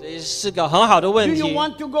 这是个很好的问 Do 题。 you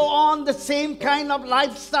want to go on the same kind of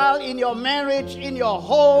lifestyle in your marriage, in your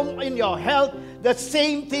home, in your health, the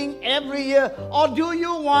same thing every year? Or do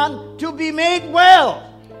you want to be made well?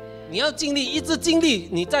 你要一直经历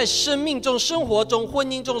你在生命中、生活中、婚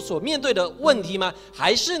姻中所面对的问题吗？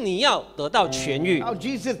还是你要得到痊愈？ Now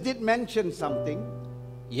Jesus did mention something.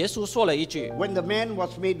 耶稣说了一句： When the man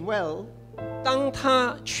was made well, 当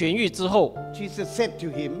他痊愈之后， Jesus said to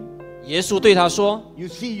him, 耶稣对他说 "You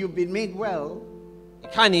see, you've been made well. 你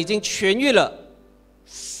看你已经痊愈了，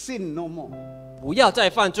 Sin no more." 不要再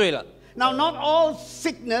犯罪了。 Now, not all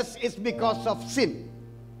sickness is because of sin.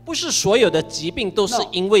 不是所有的疾病都是 No.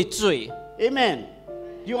 因为罪， Amen.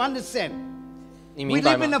 Do you understand? 你 We 明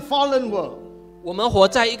白 live in 吗？ a fallen world. 我们活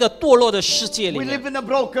在一个堕落的世界里 We 面， live in a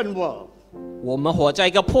broken world. 我们活在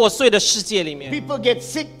一个破碎的世界里面。 People get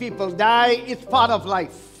sick, people die. It's part of life.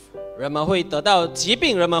 人们会得到疾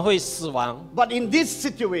病，人们会死亡。 But in this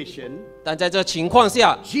situation, 但在这情况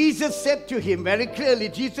下， Jesus said to him very clearly,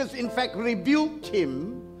 Jesus in fact rebuked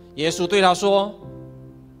him. 耶稣对他说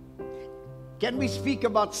Can we speak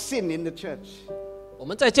about sin in the church? 我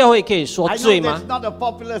们在教会可以说 I know 罪吗 that's？not a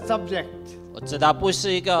popular subject. 我知道不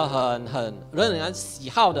是一个很让人喜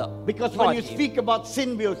好的 Because 话 when you 题。 speak about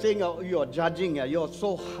sin, we're saying, "Oh, you're judging, you're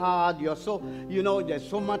so hard, you're so, you know, there's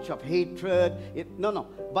so much of hatred." No.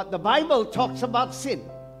 But the Bible talks about sin.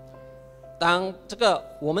 当这个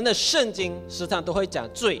我们的圣经时常都会讲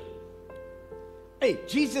罪， Hey,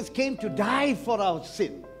 Jesus came to die for our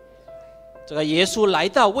sin. 这个耶稣来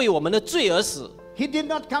到为我们的罪而死， He did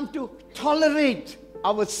not come to tolerate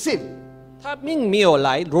our sin. 他并没有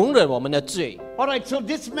来容忍我们的罪。 All right, so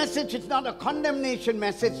this message is not a condemnation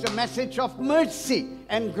message, it's a message of mercy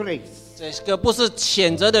and grace. 这个不是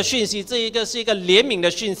谴责的讯息，这一个是一个怜悯的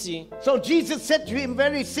讯息。 So Jesus said to him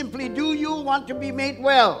very simply, "Do you want to be made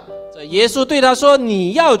well?" 这耶稣对他说：“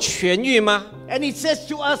你要痊愈吗 And he says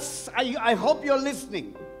to us, I hope you're listening.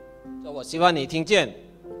 这我希望你听见，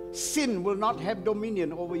 Sin will not have dominion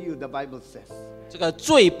over you, the Bible says. 这个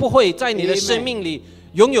罪不会在你的 Amen. 生命里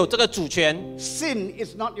拥有这个主权。 Sin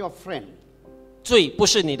is not your friend. 罪不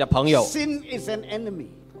是你的朋友， Sin is an enemy.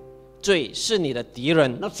 罪是你的敌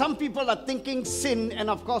人。 Now, some people are thinking sin, and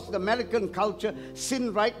of course, the American culture,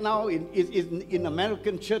 sin right now in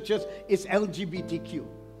American churches is LGBTQ.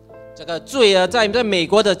 这个罪啊，在美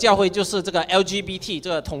国的教会就是这个 LGBT 这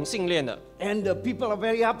个同性恋的。 And people are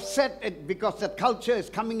very upset because that culture is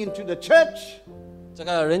coming into the church. 这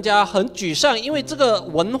个人家很沮丧，因为这个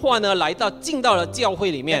文化呢进到了教会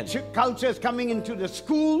里面， Culture is coming into the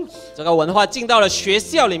schools. 这个文化进到了学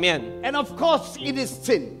校里面。 And of course, it is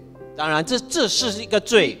sin. 当然，这是一个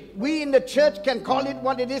罪。 We in the church can call it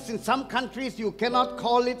what it is. In some countries, you cannot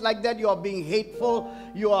call it like that. You are being hateful.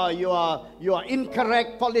 You are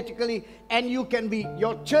incorrect politically, and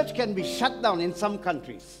your church can be shut down in some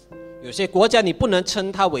countries. 有些国家你不能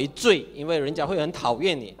称它为罪，因为人家会很讨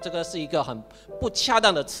厌你。这个是一个很不恰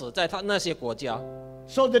当的词，在那些国家。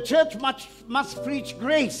 So the church must preach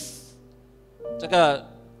grace. 这个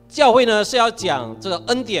教会呢是要讲这个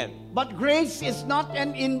恩典， But grace is not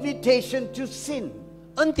an invitation to sin.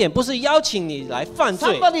 恩典不是邀请你来犯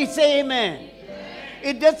罪。 Somebody say amen.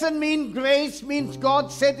 It doesn't mean grace means God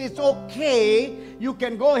said it's okay. You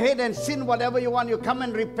can go ahead and sin whatever you want. You come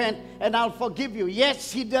and repent and I'll forgive you.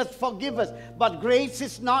 Yes, He does forgive us. But grace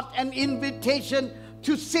is not an invitation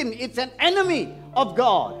to sin. It's an enemy of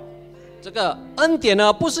God. 这个恩典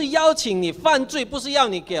呢，不是邀请你犯罪，不是要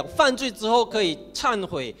你给犯罪之后可以忏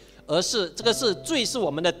悔，而是这个是罪是我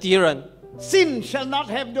们的敌人。 Sin shall not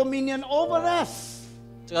have dominion over us.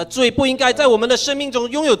 这个罪不应该在我们的生命中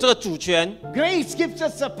拥有这个主权。 Grace gives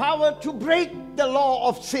us the power to break the law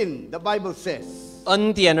of sin, the Bible says.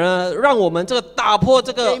 恩典呢，让我们这个打破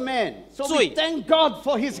这个 Amen. So we 罪。 thank God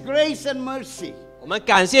for His grace and mercy. 我们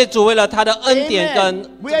感谢主为了他的恩典跟 Amen. 这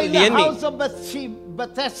We 个 are in the 怜悯， house of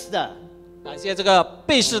Bethesda. 感谢这个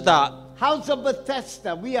贝士达。 House of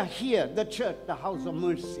Bethesda. We are here, the church, the house of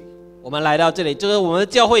mercy. 我们来到这里，就是我们的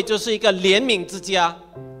教会就是一个怜悯之家。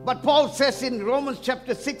 But Paul says in Romans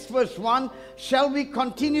chapter 6 verse 1, shall we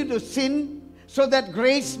continue to sin so that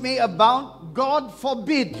grace may abound? God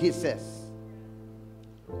forbid, he says.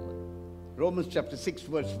 Romans chapter 6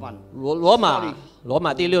 verse 1. 罗 Sorry.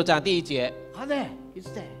 马第6章第1节， Ah, there, it's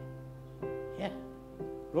there. Yeah.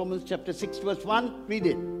 Romans chapter 6 verse 1, read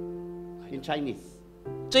it in Chinese.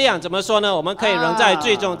 这样怎么说呢？我们可以仍在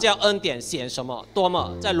最终叫恩典显什么多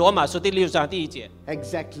么，在罗马书第6章第1节。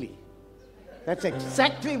 Exactly. That's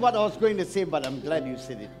exactly what I was going to say, but I'm glad you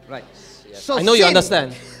said it. Right. So I know you sin-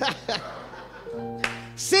 understand.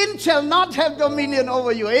 Sin shall not have dominion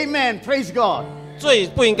over you. Amen. Praise God. 罪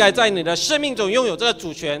不应该在你的生命中拥有这个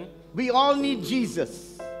主权。 We all need Jesus.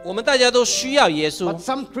 我们大家都需要耶稣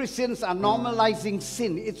But，some Christians are normalizing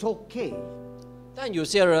sin. It's okay. 但有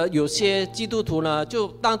些人、有些基督徒呢，就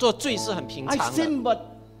当做罪是很平 I 常的。 sin, but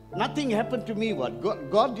nothing happened to me. What?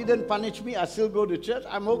 God didn't punish me. I still go to church.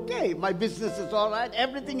 I'm okay. My business is all right.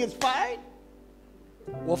 Everything is fine.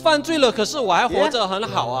 我犯罪了，可是我还活着很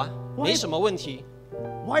好啊， Why? 没什么问题。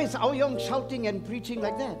 Why is Ao Yong shouting and preaching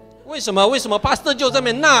like that? 为什么 Pastor 就在那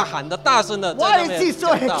边呐喊的大声的在 Why 那 is 边 he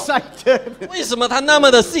so 讲道？ excited? 为什么他那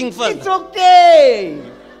么的兴奋？ It's okay.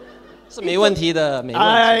 是没问题的，没问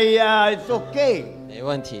题， Yeah, it's okay. 没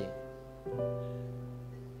问题。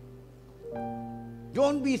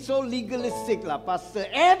 Don't be so legalistic, lah, Pastor.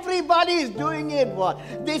 Everybody is doing it. What?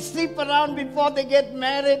 They sleep around before they get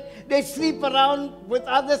married. They sleep around with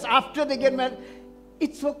others after they get married.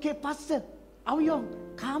 It's okay, Pastor. Ao Yong,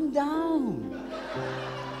 calm down.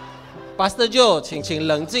 Pastor 就请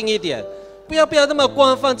冷静一点，不要那么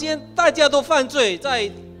官方。今天大家都犯罪，在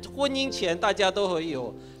婚姻前大家都会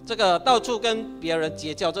有这个到处跟别人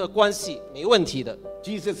结交这个关系，没问题的。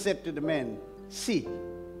 Jesus said to the man, see,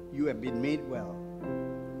 you have been made well.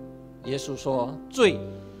 耶稣说：“罪，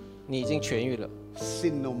你已经痊愈了，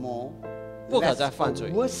 Sin no more. 不可 Lest 再 a 犯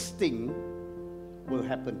罪， worse thing will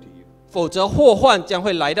happen to you. 否则祸患将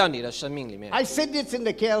会来到你的生命里面。” I said this in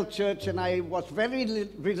the KL church and I was very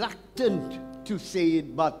reluctant to say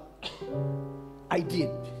it, but I did.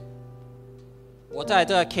 我在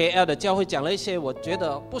这个 KL 的教会讲了一些我觉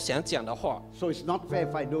得不想讲的话。 So it's not fair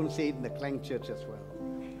if I don't say it in the Klang church as well.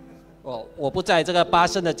 我不在这个巴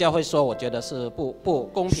生的教会说，我觉得是不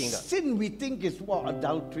公平的。 Sin we think is what?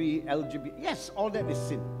 Adultery, LGBT. Yes, all that is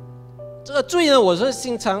sin. 这个罪呢，我是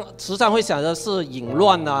时常会想的是淫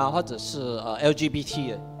乱啊，或者是LGBT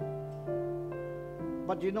的。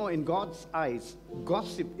 But you know, in God's eyes,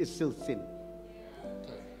 gossip is still sin.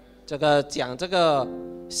 这个讲这个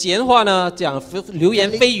闲话呢，讲流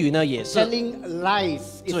言蜚语呢，也是 Telling lies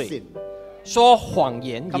is 罪。 sin. 说谎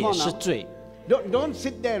言 Come 也 on 是 now. 罪。 Don't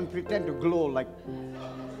sit there and pretend to glow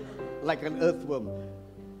like an earthworm.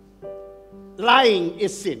 Lying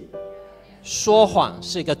is sin. 说谎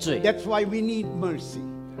是一个罪， That's why we need mercy.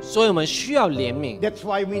 所以我们需要怜悯， That's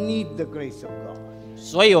why we need the grace of God.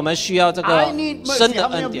 所以我们需要这 I 个 need 神 mercy. 的 How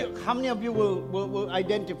many 恩 of 典 you,。how many of you will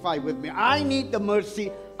identify with me? I need the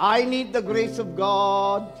mercy. I need the grace of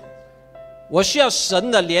God. 我需要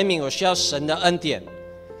神的怜悯，我需要神的恩典。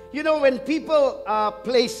 You know, when people are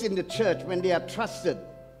placed in the church, when they are trusted,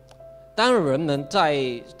 当人们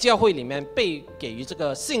在教会里面被给予这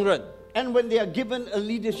个信任， and when they are given a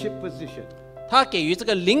leadership position, 他给予这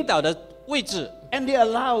个领导的位置， and they are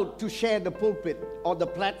allowed to share the pulpit or the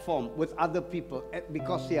platform with other people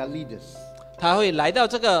because they are leaders. 他会来到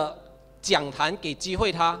这个讲坛给机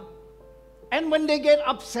会他。 And when they get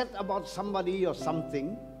upset about somebody or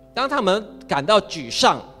something, 当他们感到沮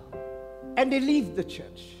丧， and they leave the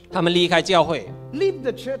church. 他们离开教会， Leave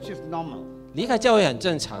the church is normal. 离开教会很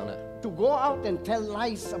正常的。 To go out and tell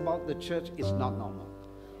lies about the church is not normal.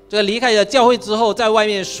 这个离开了教会之后，在外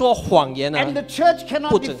面说谎言 And 呢， the church cannot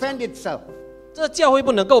不正常。 defend itself. 这教会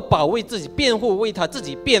不能够保卫自己、辩护，为他自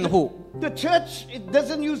己辩护。 The church, it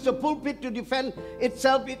doesn't use the pulpit to defend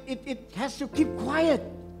itself. It has to keep quiet.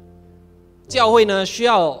 教会呢需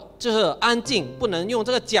要就是安静，不能用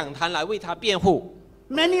这个讲坛来为他辩护。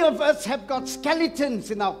 Many of us have got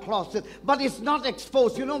skeletons in our closet, but it's not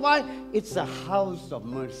exposed. You know why? It's a house of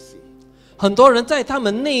mercy. 很多人在他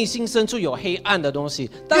们内心深处有黑暗的东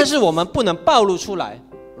西，但是我们不能暴露出来，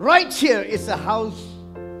 Right here is a house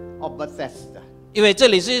of Bethesda. 因为这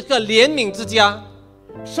里是一个怜悯之家。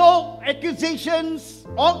So accusations,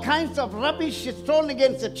 all kinds of rubbish is thrown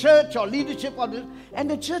against the church or leadership, and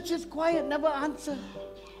the church is quiet, never answer.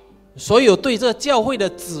 所有对这教会的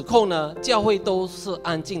指控呢，教会都是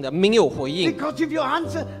安静的，没有回应。 Because if you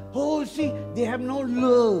answer, oh, see, they have no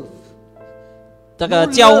love. 这个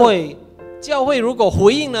教会如果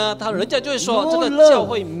回应呢，人家就会说 No 这个教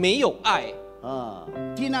会没有爱。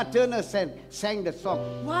 Tina Turner sang the song.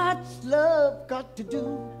 What's love got to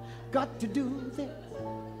do? Got to do this.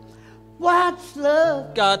 What's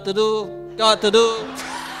love? Got to do, got to do.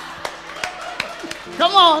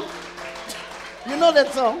 Come on. You know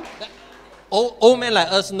that song? Old men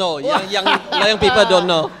like us know, young people don't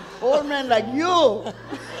know. Old man like you.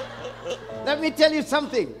 Let me tell you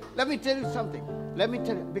something.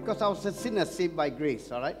 Because I was a sinner saved by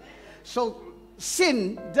grace, all right? So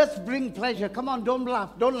sin does bring pleasure. Come on, don't laugh,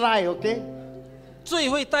 don't lie, okay? 罪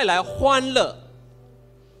会带来欢乐，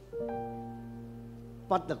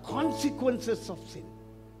 But the consequences of sin,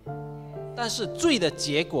 但是罪的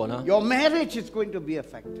结果呢？ your marriage is going to be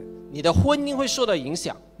affected. 你的婚姻会受到影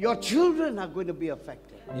响， Your children are going to be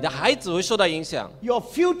affected. 你的孩子会受到影响， Your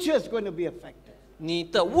future is going to be affected. 你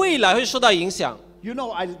的未来会受到影响。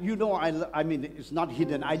 I mean, it's not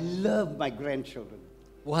hidden. I love my grandchildren.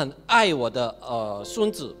 我很爱我的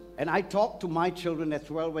孙子， And I talk to my children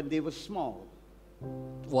as well when they were small.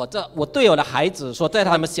 我对我的孩子说，在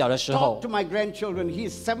他们小的时候 Talk to，my grandchildren.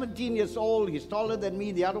 He's 17 years old. He's taller than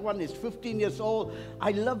me. The other one is 15 years old.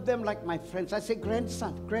 I love them like my friends. I say,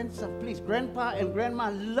 grandson, please, grandpa and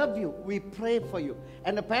grandma love you. We pray for you.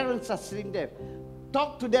 And the parents are sitting there.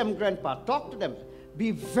 Talk to them, grandpa. Talk to them.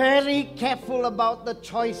 Be very careful about the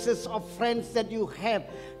choices of friends that you have.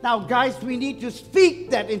 Now, guys, we need to speak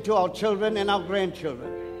that into our children and our grandchildren.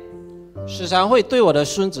 时常会对我的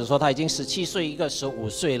孙子说，他已经17岁，一个15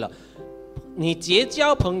岁了。你结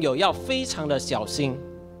交朋友要非常的小心。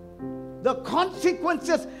 The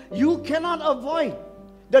consequences you cannot avoid.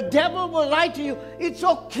 The devil will lie to you. It's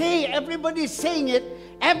okay. Everybody's saying it.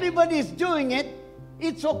 Everybody's doing it.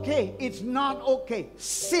 It's okay. It's not okay.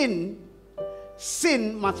 Sin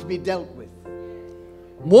must be dealt with.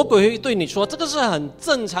 魔鬼会对你说，这个是很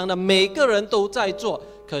正常的，每个人都在做。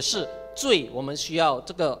可是罪，我们需要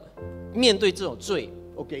这个面对这种罪。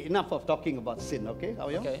 Okay, enough of talking about sin, okay? How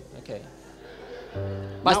are you?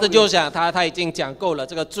 OK。Pastor 就想他已经讲够了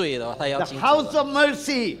这个罪了，他要 The 清楚 house of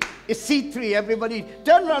mercy is C3. Everybody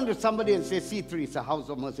turn around to somebody and say, C3 is a house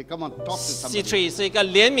of mercy. Come on, talk to somebody. C3 是一个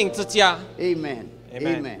怜悯之家。 Amen.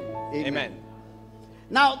 Amen. Amen. Amen.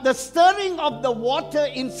 Now, the stirring of the water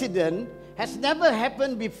incident has never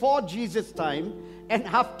happened before Jesus' time, and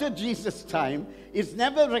after Jesus' time, it's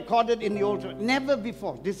never recorded in the Old Testament. Never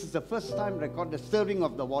before. This is the first time recorded, the stirring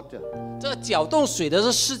of the water. 这个搅动水的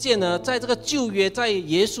这事件呢，在这个旧约在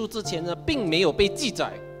耶稣之前呢，并没有被记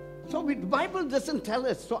载。 So the Bible doesn't tell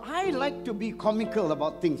us. So I like to be comical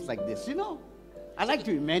about things like this, you know. I like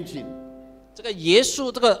to imagine. 这个耶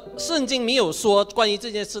稣这个圣经没有说关于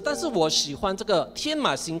这件事，但是我喜欢这个天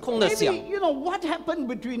马行空的想。 Maybe, you know, what happened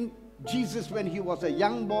between Jesus when he was a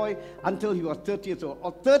young boy until he was 30 years old,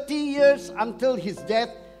 or 30 years until his death,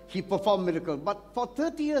 he performed miracles. But for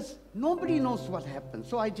 30 years, nobody knows what happened.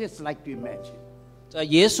 So I just like to imagine. 这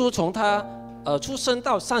耶稣从他出生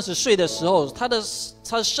到30岁的时候，他的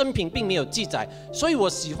生平并没有记载，所以我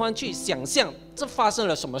喜欢去想象这发生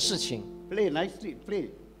了什么事情。 Play nicely, play.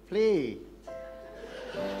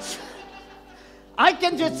 I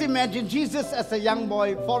can just imagine Jesus as a young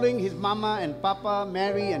boy following his mama and papa,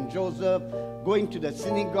 Mary and Joseph, going to the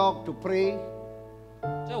synagogue to pray.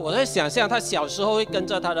 就我在想象他小时候会跟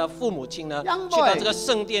着他的父母亲呢， Young 去到 boy 这个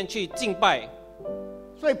圣殿去敬拜。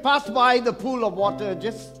 So he passed by the pool of water,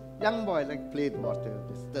 just young boy like played water,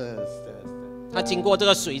 just stir. 他经过这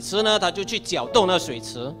个水池呢，他就去搅动那水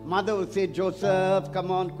池。 Mother would say, Joseph,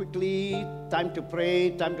 come on quickly, time to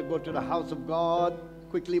pray, time to go to the house of God.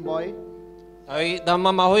 Quickly, boy. 他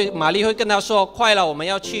玛丽会跟他说：“快了，我们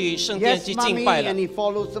要去圣殿 Yes, 去 mommy, 敬拜了。 and he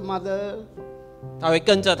follows the mother. ”他会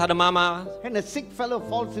跟着他的妈妈。 And a sick fellow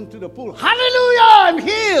falls into the pool. Hallelujah, I'm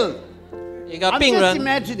healed. 一个 I'm 病 just 人，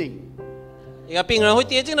 imagining. 一个病人会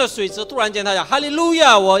跌进了水池，突然间他讲：“哈利路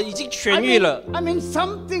亚，我已经痊愈了。 I mean,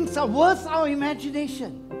 some things are worth our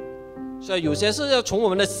imagination. ”所以有些是要从我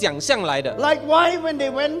们的想象来的。 Like why when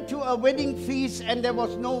they went to a wedding feast and there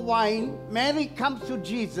was no wine, Mary comes to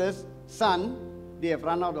Jesus, son, they have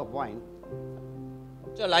run out of wine.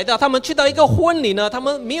 就来到他们去到一个婚礼呢，他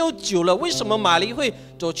们没有酒了。为什么玛丽会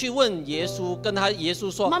走去问耶稣，跟耶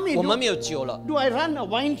稣说：“ Mommy, 我们没有酒了。 Do I run a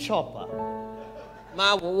wine shop? ”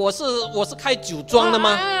妈，我是开酒庄的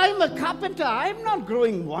吗？ I'm a carpenter. I'm not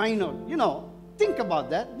growing wine. Or, think about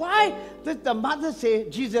that. Why did the mother say,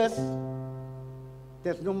 Jesus,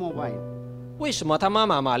 there's no more wine? 为什么他妈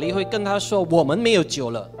妈玛丽会跟他说我们没有酒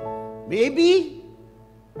了？ Maybe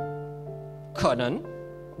可能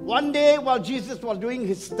one day while Jesus was doing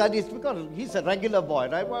his studies, because he's a regular boy,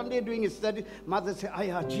 right? One day doing his studies, mother said,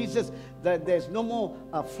 Jesus, there's no more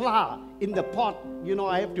flour in the pot. You know,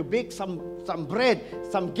 I have to bake some bread.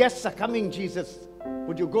 Some guests are coming, Jesus.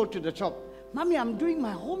 Would you go to the shop? Mommy, I'm doing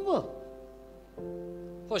my homework.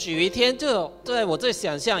 或许有一天，在我在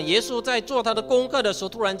想象，耶稣在做他的功课的时候，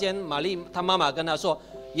突然间，玛丽他妈妈跟他说：“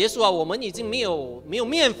耶稣啊，我们已经没有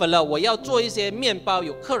面粉了，我要做一些面包，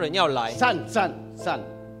有客人要来。” Son,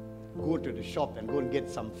 go to the shop and go and get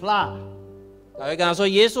some flour. 他会跟他说：“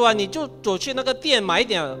耶稣啊，你就走去那个店买一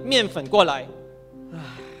点面粉过来。”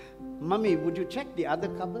 Mommy, would you check the other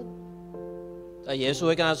cupboard? 耶稣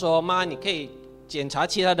会跟他说：“妈，你可以检查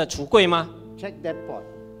其他的橱柜吗？ Check that pot.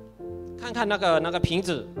 看看那个瓶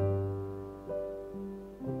子。”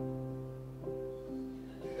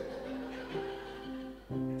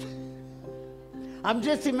 I'm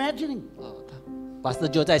just imagining. 巴斯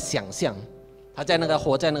就在想象，他在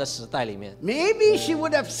活在那个时代里面。 Maybe she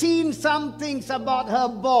would have seen some things about her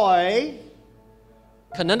boy.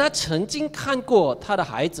 可能他曾经看过他的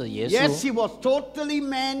孩子耶 Yes, 稣， he was totally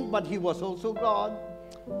man, but he was also God.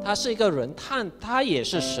 他是一个人，他也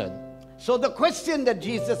是神。 So the question that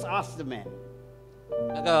Jesus asked the man,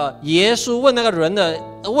 那个耶稣问那个人的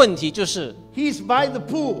问题就是， he's by the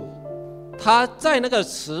pool, 他在那个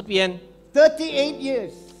池边38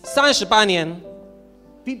 years. 38年。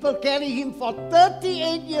 People carry him for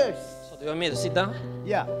 38 years. So do you want me to sit down?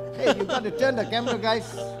 Yeah. Hey, you got to turn the camera, guys.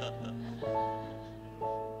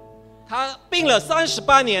 他病了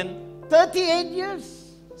38年38 years.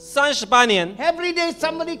 ，38年， Every day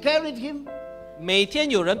somebody carried him. 每天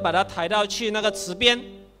有人把他抬到去那个池边。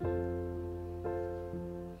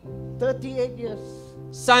 38 years.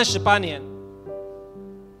 38年，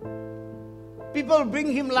 People bring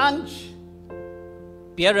him lunch.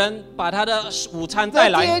 别人把他的午餐带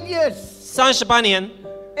来。 38 years. 38年，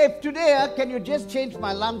 If today, can you just change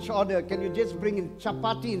my lunch order? Can you just bring in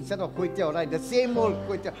chapati instead of kway teow, right? The same old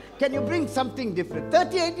kway teow. Can you bring something different?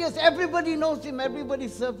 38 years, everybody knows him, everybody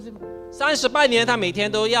serves him. 38年，他每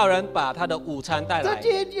天都要人把他的午餐带来。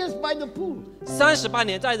 38 years by the pool. 38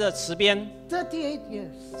年在这池边38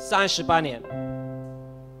 years. ，38年。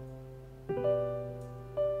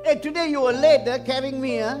 Hey, today you were late carrying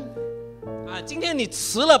me, huh? 今天你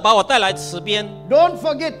迟了，把我带来池边。 Don't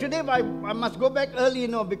forget, today I must go back early,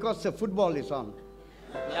 because the football is on.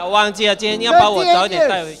 不要忘记了，今天要把我早点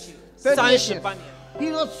带回去。 38 38 years. 年，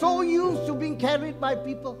 He was so used to being carried by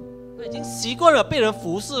people. 他已经习惯了被人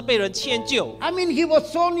服侍、被人迁就。 I mean, he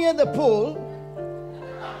was so near the pool.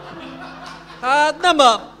 他那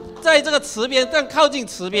么在这个池边，这样靠近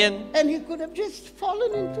池边， And he could have just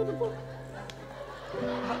fallen into the pool.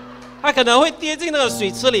 他可能会跌进那个水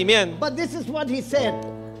池里面。 But this is what he said.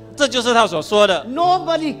 这就是他所说的，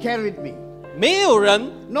 Nobody carried me. 没有人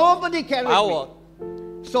Nobody carried 把 me. 我。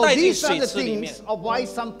 So 带进 these are the 水池里面。 things of why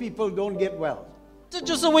some people don't get well. 这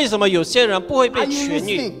就是为什么有些人不会被 Are you 痊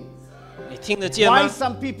愈。 listening? 你听得见 Why 吗？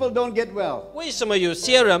 some people don't get well? 为什么有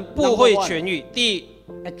些人不会痊愈？第一，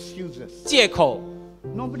 Excuses. 借口，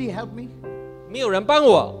 Nobody helped me. 没有人帮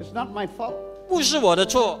我， It's not my fault. 不是我的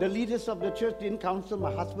错。 The leaders of the church didn't counsel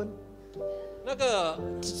my husband. 那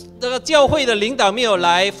个教会的领导没有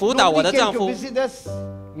来辅导我的 Nobody 丈 came to 夫， visit us.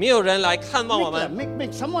 没有人来看望我 Make, 们。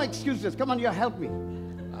 make some more excuses. Come on, you help me.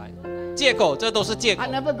 借口，这都是借口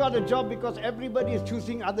I。never got a job because everybody is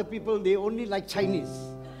choosing other people. They only like Chinese.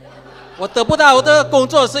 我得不到这个工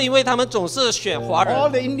作，是因为他们总是选华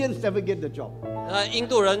All 人。the Indians never get the job 印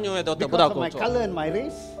度人永远都得不 because 到 of 工 my 作， color and my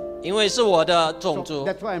race. 因为是我的 So 种族，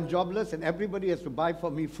 that's why I'm jobless and everybody has to buy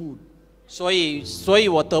for me food. 所以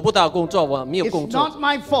我得不到工作，我没有 It's 工作， not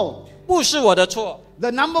my fault. 不是我的错。 The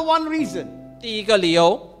number one reason, 第一个理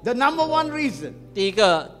由， the number one reason, 第一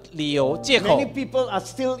个理由，借口 many。people are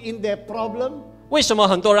still in their problem. 为什么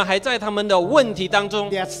很多人还在他们的问题当中？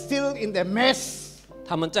 They are still in their mess.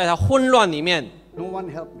 他们在他混乱里面， No one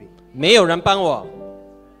helped me. 没有人帮我。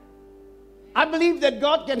 I believe that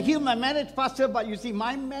God can heal my marriage, Pastor, but you see,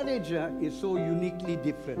 my marriage is so uniquely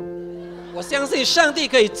different. 我相信上帝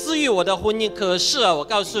可以治愈我的婚姻，可是我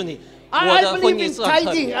告诉你，我 I 的婚 believe 姻 in 是很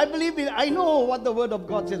特 tithing. 别。 I believe in, I know what the word of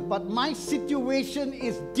God says, but my situation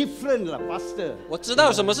is different, Pastor. 我知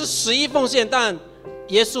道什么是11奉献，但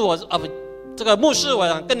耶稣这个牧师，我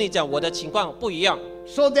想跟你讲，我的情况不一样。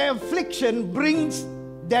 So the affliction brings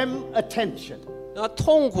them attention. 那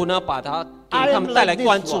痛苦呢，把他给 I 他 am 们带来 like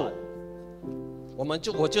关 this 注 one.。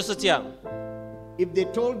我就是这样。if they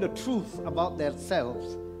told the truth about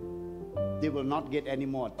themselves, they will not get any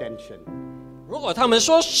more attention. 如果他们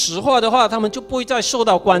说实话的话，他们就不会再受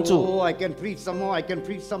到关注。Oh, I can preach some more. I can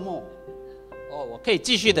preach some more. 哦，我可以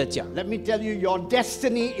继续的讲。 Let me tell you, your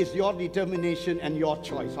destiny is your determination and your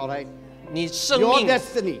choice. All right? 你生 Your 命，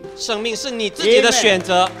 destiny. 生命是你自己的 Amen 选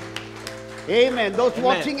择。 Amen. Those Amen.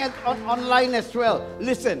 watching online as well,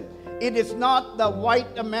 listen. It is not the white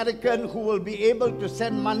American who will be able to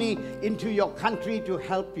send money into your country to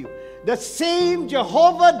help you. The same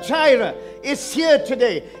Jehovah Jireh is here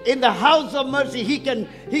today in the house of mercy. He can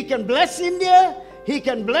bless India, he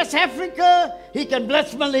can bless Africa, he can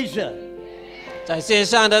bless Malaysia. 在线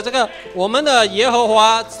上的这个我们的耶和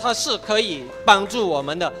华，他是可以帮助我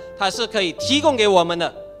们的，他是可以提供给我们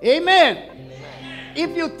的。 Amen.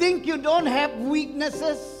 If you think you don't have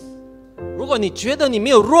weaknesses, 如果你觉得你没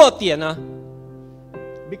有弱点呢？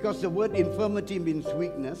 because the word infirmity means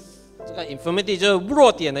weakness. 这个 infirmity 就是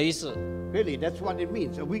弱点的意思。 Really, that's what it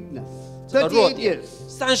means, a weakness. 这个弱38点 years.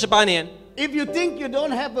 ，38年。 If you think you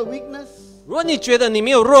don't have a weakness, 如果你觉得你没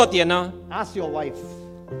有弱点呢， ask your wife.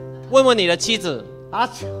 问问你的妻子，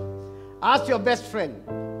 Ask your best friend.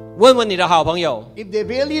 问问你的好朋友， If they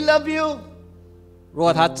really love you, 如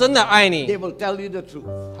果他真的爱 they 你， will tell you the truth.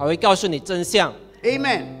 他会告诉你真相。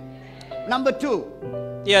 Amen. Number 2.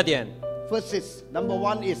 第二点， First is, number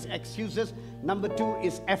 1 is excuses. Number 2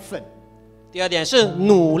 is effort. 第二点是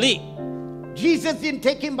努力。 Jesus didn't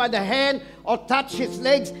take him by the hand or touch his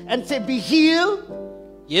legs and say, be healed.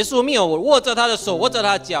 耶稣没有握着他的手，握着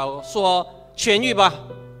他的脚，说痊愈吧。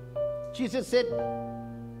 Jesus said,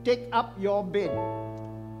 take up your bed.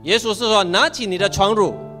 耶稣是说拿起你的床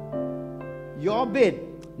褥， Your bed.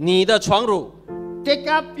 你的床褥，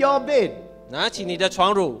 Take up your bed 拿起你的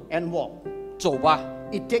床褥， and walk. 走吧。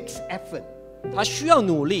 It takes effort. 他需要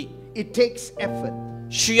努力， It takes effort.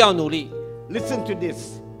 需要努力。 Listen to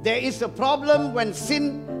this. There is a problem when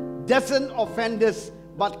sin doesn't offend us,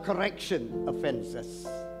 but correction offends us.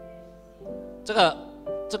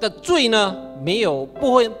 这个罪呢，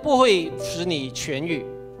不会使你痊愈。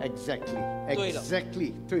 Exactly. 对了。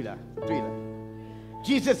 Exactly. 对了，对了。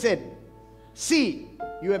Jesus said, see,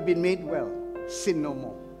 you have been made well. Sin no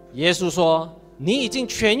more. 耶稣说：“你已经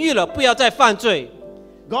痊愈了，不要再犯罪。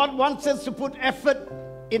 God wants us to put effort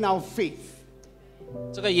in our faith. ”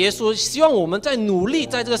这个耶稣希望我们在努力，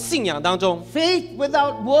在这个信仰当中， Faith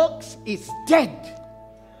without works is dead.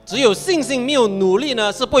 只有信心没有努力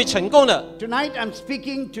呢，是不会成功的。 Tonight I'm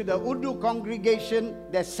speaking to the Urdu congregation.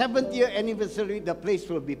 Their 7th year anniversary, the place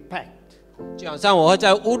will be packed. 就好像我会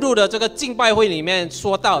在乌度的这个敬拜会里面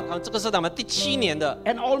说到，这个是他们第7年的。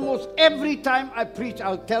 And almost every time I preach,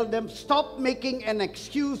 I'll tell them, stop making an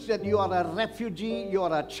excuse that you are a refugee, you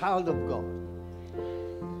are a child of God.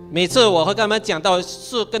 每次我会跟他们讲到，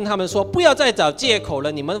是跟他们说，不要再找借口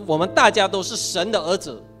了，我们大家都是神的儿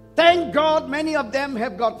子。 Thank God many of them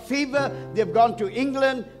have got favor. They've gone to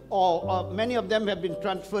England, or many of them have been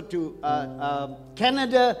transferred to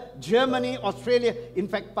Canada, Germany, Australia. In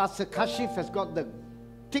fact, Pastor Kashif has got the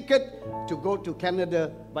ticket to go to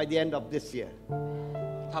Canada by the end of this year.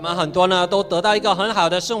 他们很多呢都得到一个很好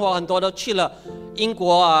的生活，很多都去了英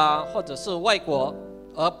国啊，或者是外国。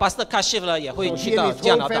而 Pastor Kashif 呢也会 So 去 he 到 and his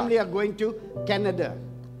加 whole 拿大。 family are going to Canada.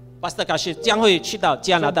 Pastor Kashif 将会去到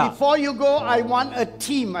加拿 So 大。 before you go, I want a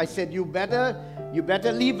team. I said, you better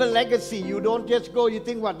leave a legacy. You don't just go, you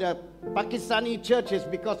think what the Pakistani church is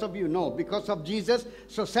because of you. No, because of Jesus.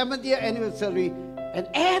 So 7th year anniversary. And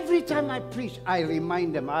every time I preach, I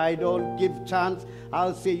remind them. I don't give chance.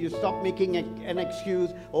 I'll say, you stop making an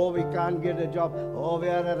excuse. Oh, we can't get a job. Oh, we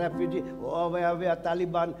are a refugee. Oh, we are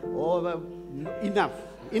Taliban. Oh, enough.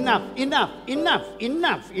 Enough.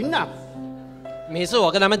 每次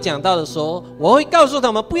我跟他们讲到的时候，我会告诉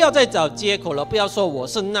他们不要再找借口了，不要说我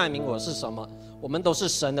是难民，我是什么，我们都是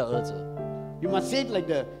神的儿子。 You must say it like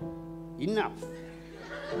the enough.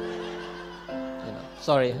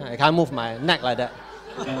 Sorry, I can't move my neck like that.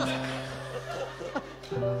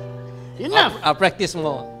 Enough. I'll practice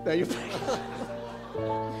more. There you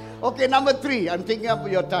Okay, number 3. I'm taking up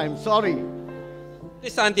your time. Sorry. 第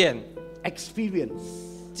3点， Experience.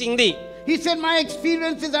 经历。 He said, my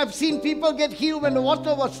experience is I've seen people get healed when the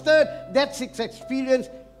water was stirred. That's his experience.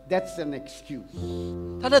 That's an excuse.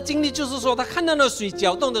 他的经历就是说，他看到那水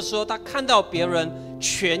搅动的时候，他看到别人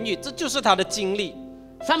痊愈，这就是他的经历。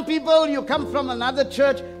 Some people, you come from another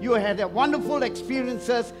church, you had a wonderful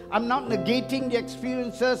experiences. I'm not negating the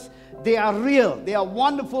experiences. They are real. They are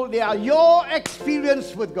wonderful. They are your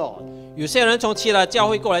experience with God. 有些人从其他教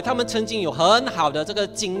会过来，他们曾经有很好的这个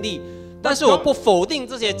经历，但是我不否定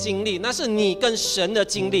这些经历，那是你跟神的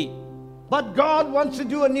经历。 But God wants to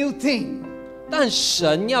do a new thing. 但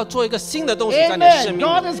神要做一个新的东西在你的生 Amen. 命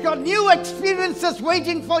God 里。 has got new experiences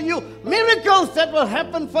waiting for you, miracles that will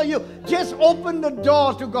happen for you. Just open the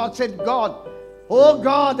door to God. Say, God, oh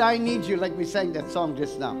God, I need you. Like we sang that song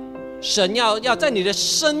just now. 神要在你的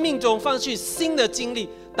生命中放去新的经历，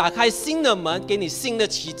打开新的门，给你新的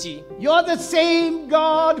奇迹。 You're the same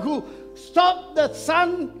God who stopped the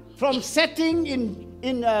sun from setting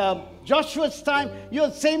in Joshua's time. You're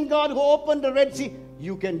the same God who opened the Red Sea.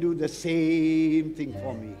 You can do the same thing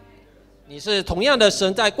for me. 你是同样的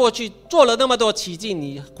神，在过去做了那么多奇迹，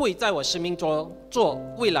你会在我生命中做，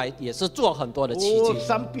未来也是做很多的奇 Oh, 迹。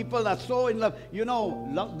 some people are so in love. You know,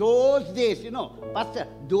 those days, Pastor,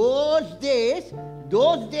 those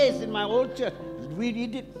days in my old church, we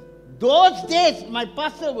did it. Those days, my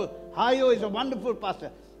pastor, Hayo is a wonderful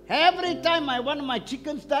pastor. Every time one of my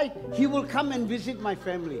chickens died, he will come and visit my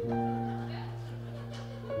family.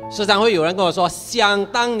 时常会有人跟我说，想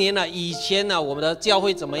当年啊，以前呢、我们的教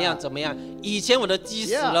会怎么样怎么样，以前我的鸡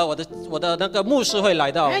死了， Yeah. 我的那个牧师会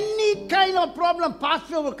来到。 Any kind of problem,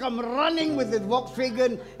 pastor will come running with his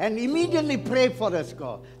Volkswagen and immediately pray for us,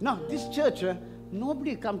 God. Now, this church,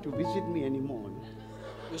 nobody come to visit me anymore.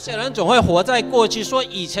 有些人总会活在过去，说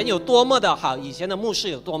以前有多么的好，以前的牧师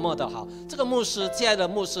有多么的好。这个牧师，现在的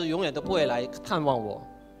牧师永远都不会来探望我。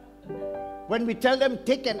 When we tell them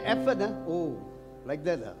take an effort, oh, like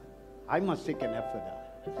that, I must take an effort.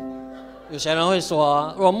 有些人会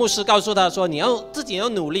说，如果牧师告诉他说你要自己要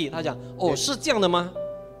努力，他讲哦，是这样的吗？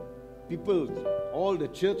 People, all the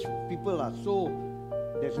church people are so,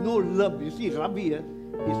 there's no love. You see, Ravi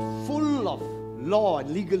is full of law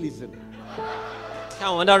and legalism.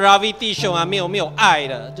 看我们的 Ravi 弟兄啊，没有爱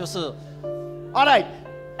的，就是 All right,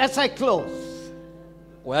 as I close,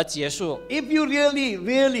 我要结束。 if you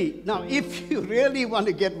really, now, if you really want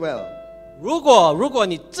to get well, 如果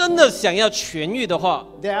你真的想要痊愈的话，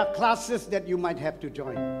 there are classes that you might have to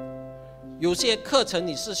join. 有些课程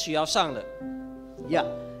你是需要上的。 Yeah,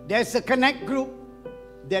 there's a connect group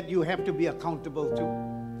that you have to be accountable to.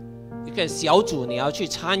 一个小组你要去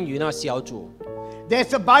参与那小组。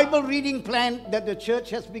 There's a Bible reading plan that the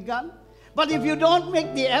church has begun. But if you don't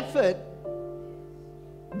make the effort,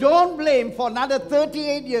 don't blame for another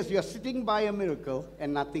 38 years you're sitting by a miracle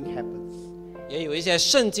and nothing happens. 也有一些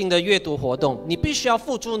圣经的阅读活动，你必须要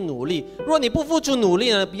付出努力。如果你不付出努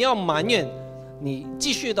力呢，不要埋怨，你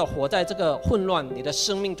继续的活在这个混乱，你的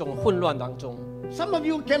生命中混乱当中。 Some of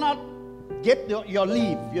you cannot get your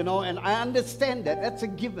leave, and I understand that. That's a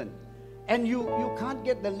given. And you can't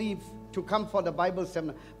get the leave to come for the Bible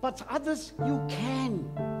seminar. But others, you can.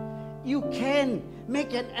 You can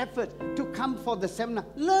make an effort to come for the seminar.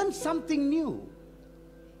 Learn something new.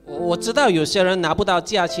 我知道有些人拿不到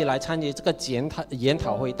假期来参与这个研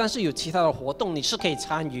讨会，但是有其他的活动你是可以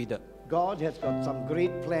参与的。 God has got some great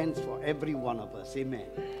plans for every one of us. Amen.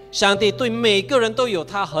 上帝对每个人都有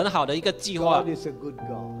他很好的一个计划。 God is a good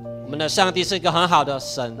God. 我们的上帝是一个很好的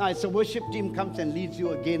神。 Now, as the worship team comes and leads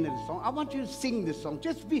you again in the song, I want you to sing this song.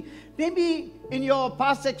 Maybe in your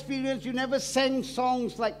past experience, you never sang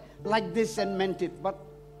songs like this and meant it. But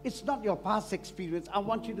it's not your past experience. I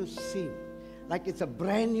want you to sing like it's a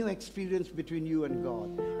brand new experience between you and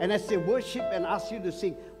God. And as they worship and ask you to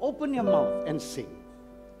sing, open your mouth and sing.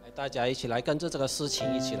 大家一起来跟着这个诗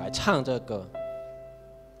情一起来唱这个歌，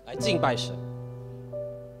来敬拜神。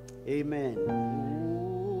 Amen.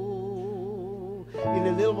 In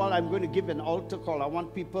a little while, I'm going to give an altar call. I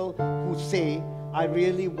want people who say, I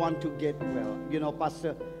really want to get well.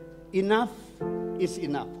 Pastor, enough is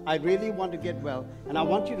enough. I really want to get well. And I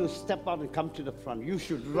want you to step out and come to the front. You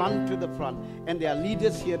should run to the front. And there are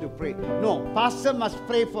leaders here to pray. No, Pastor must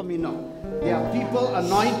pray for me. No. There are people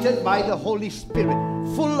anointed by the Holy Spirit,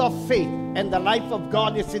 full of faith, and the life of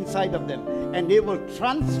God is inside of them. And they will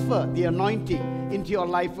transfer the anointing into your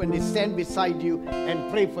life when they stand beside you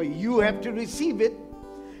and pray for you. You have to receive it.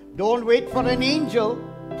 Don't wait for an angel.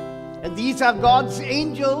 And these are God's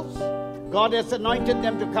angels. God has anointed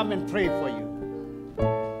them to come and pray for you.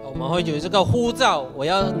 我们会有这个呼召，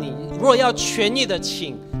你若要痊愈的，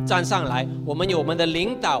请站上来。我们有我们的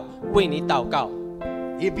领导为你祷告。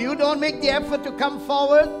 If you don't make the effort to come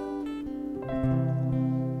forward,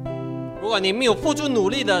 如果你没有付出努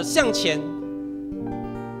力的向前，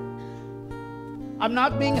 I'm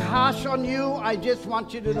not being harsh on you. I just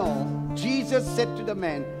want you to know, Jesus said to the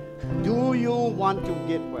man, do you want to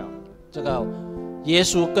get well? 这个耶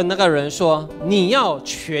稣跟那个人说：“你要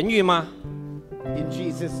痊愈吗 In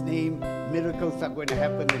Jesus' name, miracles are going to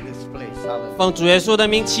happen in this place. Hallelujah.？” 奉主耶稣的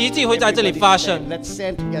名，奇迹会在这里发生。 Let's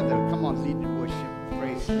stand together. Come on, lead in worship.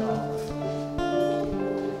 Praise God.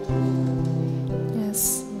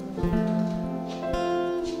 Yes.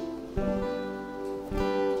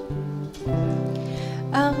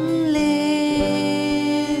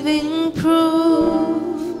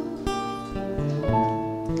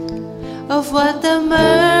 of what the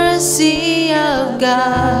mercy of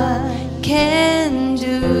God can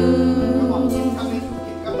do.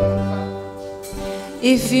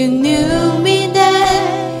 If you knew me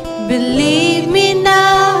then, believe me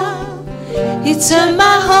now. He turned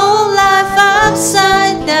my whole life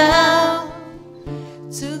upside down.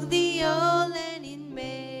 Took the old and He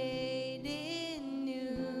made it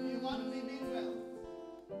new.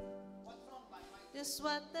 Just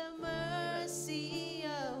what the mercy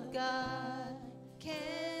of God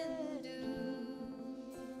can do.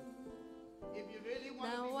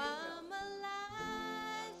 Now I'm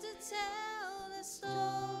alive to tell the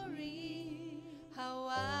story how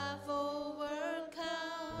I've overcome.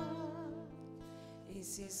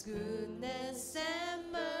 It's His goodness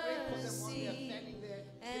and mercy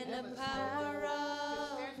and the power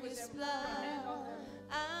of His blood.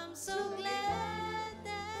 I'm so glad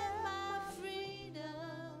that my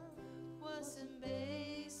freedom wasn't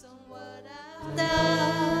based on what I've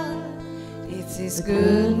done. It's His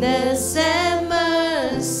goodness and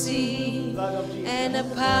mercy and the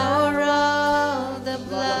power of the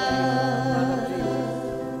blood.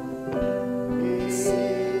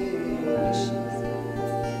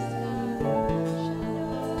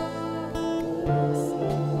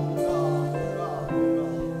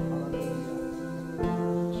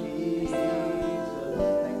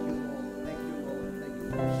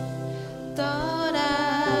 Thought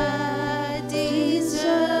I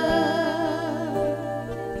deserved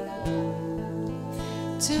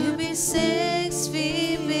to be 6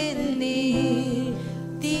 feet beneath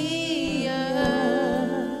the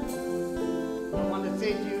earth. I want to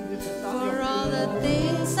say to you, this is not For your all fault. the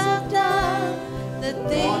things I've done, the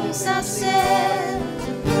things I've said,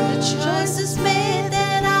 the choices made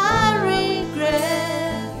that I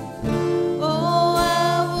regret. Oh, I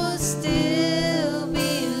would still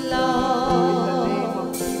be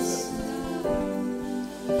lost,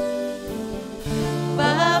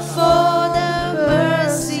 but for the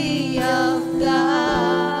mercy of God.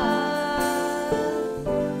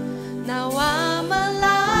 Now I'm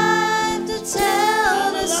alive to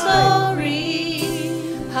tell the story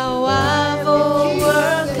how I've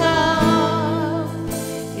overcome.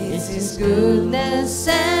 It's His goodness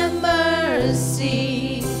and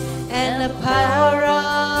mercy and the power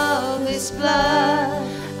of His blood.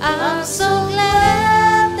 I'm so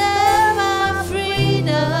glad that my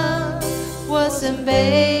freedom wasn't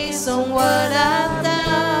based on what I've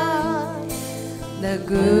done. The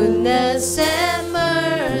goodness and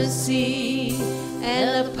mercy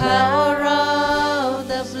and the power of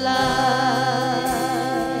the blood.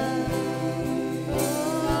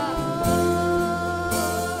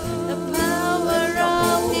 The power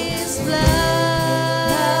of His blood.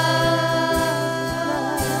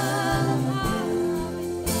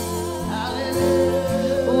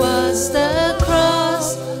 Was the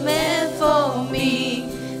cross meant for me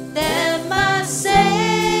that my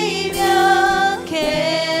Savior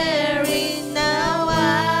carried? Now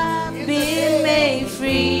I've been made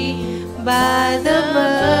free by the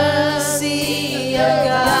mercy of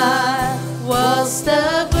God. Was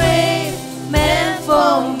the grave meant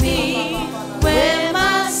for me when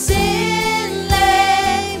my sin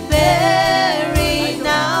lay buried?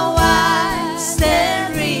 Now I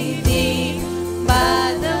stand redeemed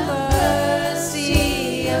by the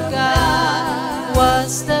mercy of God.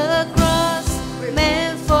 Was the cross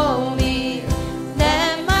meant for me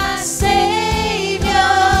that my Savior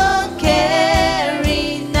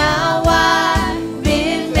carried? Now I've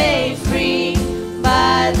been made free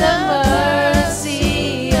by the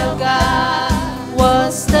mercy of God.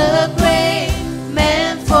 Was the grave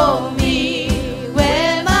meant for me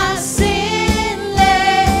when my sin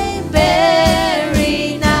lay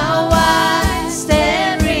buried? Now I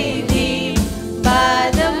stand redeemed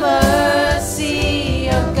by the mercy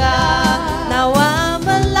of God. Now I'm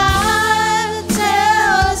alive to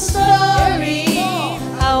tell a story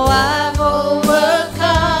how I've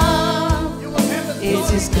overcome. It's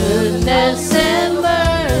His goodness and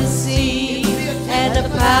mercy and the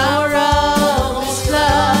power of His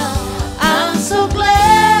blood. I'm so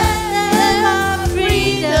glad that my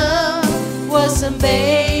freedom wasn't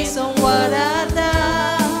based on what I've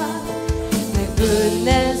done. The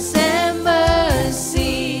goodness and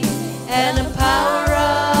mercy and the power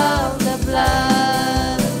of the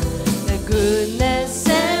blood. The goodness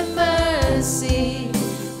and mercy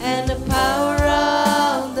and the power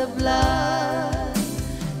of the blood.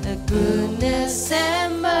 The goodness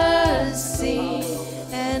and mercy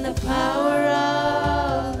and the power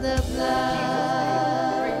of the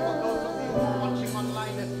Pray for blood. those of you who are watching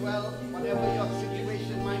online as well, whatever your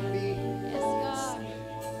situation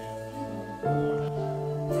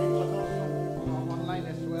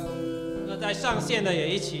上线的也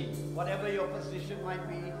一起。 Whatever your position might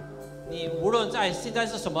be, 你无论在现在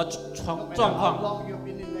是什么 no matter 状 how 况， long you've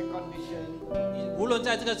been in that condition, 你无论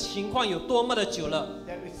在这个情况有多么的久了，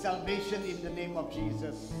 there is salvation in the name of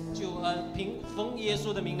Jesus. 救恩奉耶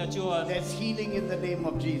稣的名的救恩， There's healing in the name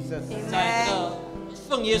of Jesus. 在这个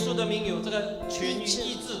奉耶稣的名有这个痊愈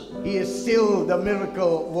医治， He is still the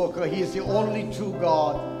miracle worker. He is the only true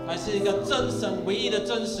God. 还是一个真神，唯一的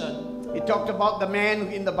真神。 He talked about the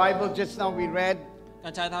man in the Bible just now we read.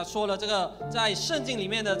 刚才他说了这个在圣经里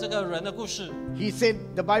面的这个人的故事， He said,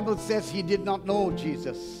 the Bible says he did not know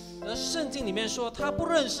Jesus. 而圣经里面说他不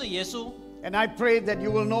认识耶稣。 And I pray that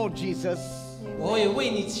you will know Jesus, 我也为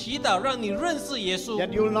你祈祷，让你认识耶稣， that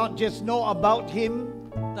you will not just know about him,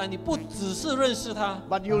 但你不只是认识他，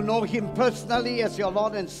 but you'll know him personally as your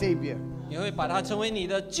Lord and Savior. 你会把他成为你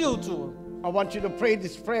的救主。 I want you to pray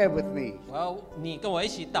this prayer with me. 我要你跟我一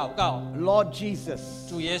起祷告， Lord Jesus,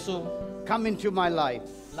 主耶稣 come into my life.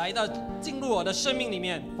 来到进入我的生命里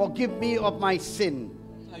面， Forgive me of my sin.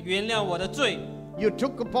 原谅我的罪。 You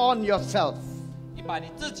took upon yourself 你把你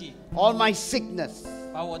自己， all my sickness,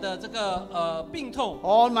 把我的这个病痛，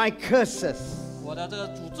 all my curses. 我的这个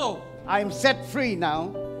诅咒， I am set free now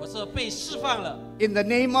我是被释放了。 in the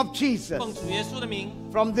name of 奉 Jesus. 主耶稣的名，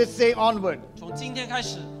 From this day onward, 从今天开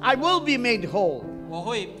始， I will be made whole. 我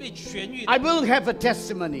会被痊愈 I 的， will have a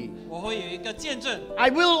testimony. 我会有一个见证，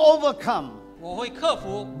 I will overcome 我会克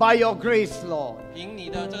服， by your grace, Lord, 凭你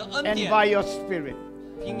的这个恩 and 典， by your spirit.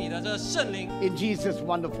 凭你的这个圣灵， In Jesus'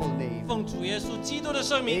 wonderful name. 奉主耶稣基督的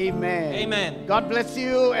圣名 Amen. ，Amen。 God bless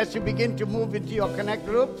you as you begin to move into your connect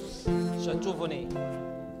groups. 神祝福你。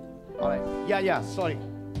 All right. Yeah, sorry.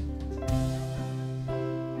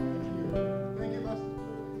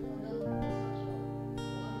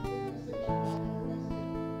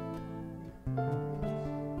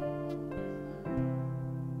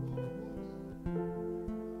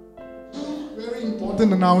 Very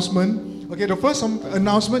important announcement. Okay, the first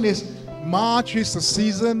announcement is March is the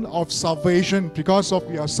season of salvation because of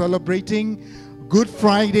we are celebrating Good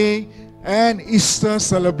Friday and Easter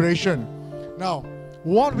celebration. Now,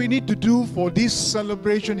 what we need to do for this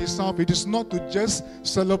celebration itself, it is not to just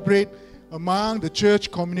celebrate among the church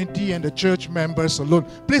community and the church members alone.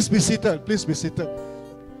 Please be seated. Please be seated.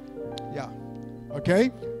 Yeah.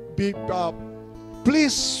 Okay.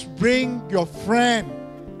 Please bring your friend.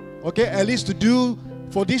 Okay, at least to do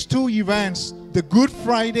for these two events, the Good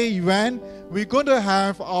Friday event, we're going to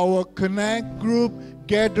have our connect group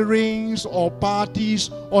gatherings or parties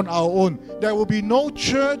on our own. There will be no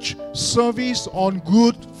church service on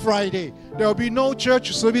Good Friday. There will be no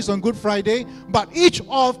church service on Good Friday, but each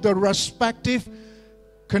of the respective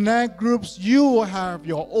connect groups, you will have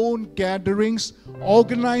your own gatherings.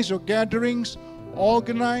 Organize your gatherings,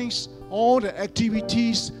 organize all the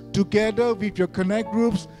activities together with your connect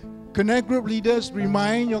groups. Connect group leaders,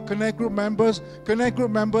 remind your connect group members. Connect group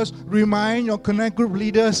members, remind your connect group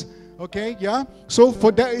leaders. Okay, yeah. So for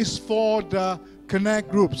that is for the connect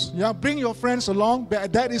groups. Yeah, bring your friends along.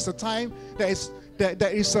 That is the time. That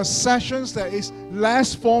is a sessions that is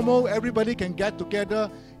less formal. Everybody can get together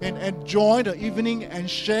and enjoy the evening and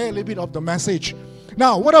share a little bit of the message.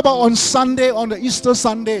 Now, what about on Sunday, on the Easter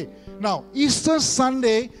Sunday? Now, Easter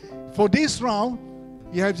Sunday for this round.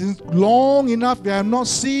 It has been long enough. We have not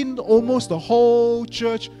seen almost the whole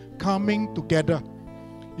church coming together.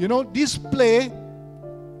 You know, this play,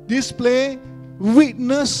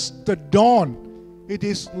 Witness the Dawn. It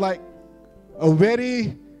is like a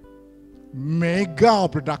very mega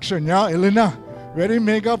production, yeah, Elena? Very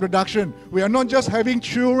mega production. We are not just having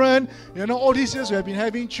children. You know, all these years we have been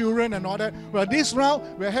having children and all that. But this round,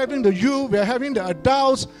 we're having the youth, we're having the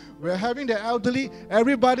adults, we're having the elderly,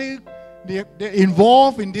 everybody. They're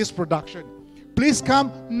involved in this production. Please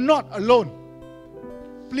come not alone.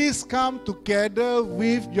 Please come together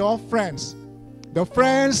with your friends. The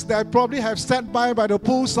friends that probably have sat by the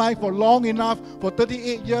poolside for long enough, for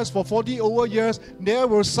 38 years, for 40 over years, they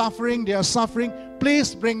are suffering.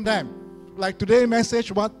 Please bring them. Like today's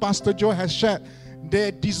message, what Pastor Joe has shared.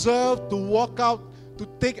 They deserve to walk out, to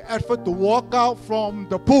take effort to walk out from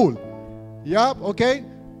the pool. Yup, okay?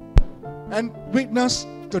 And witness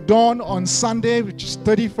the dawn on Sunday, which is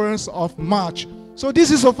 31st of March. So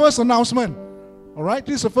this is the first announcement. All right,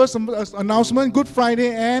 this is the first announcement, Good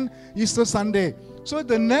Friday and Easter Sunday. So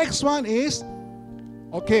the next one is,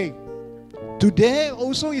 okay, today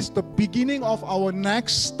also is the beginning of our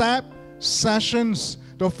next step sessions.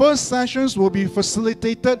 The first sessions will be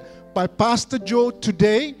facilitated by Pastor Joe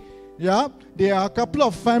today. Yeah, there are a couple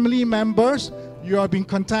of family members. You have been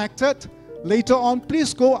contacted. Later on,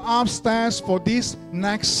 please go upstairs for this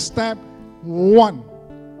next step 1.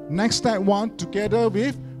 Next Step 1 together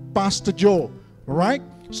with Pastor Joe. All right?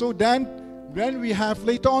 So then we have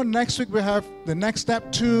later on next week, we have the Next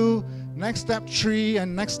Step 2, Next Step 3,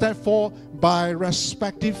 and Next Step 4 by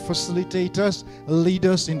respective facilitators,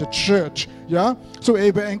 leaders in the church. Yeah? So I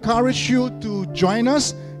will encourage you to join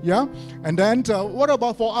us. Yeah? And then what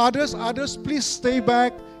about for others? Others, please stay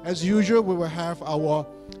back. As usual, we will have our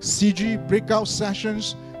CG breakout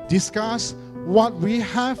sessions, discuss what we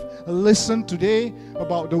have listened today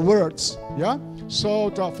about the words. Yeah? So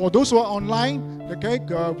for those who are online, okay,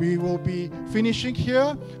 we will be finishing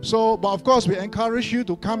here. So, but of course, we encourage you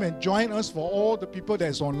to come and join us for all the people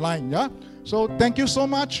that's online. Yeah? So thank you so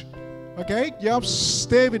much. Okay? Yeah,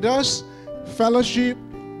 stay with us, fellowship,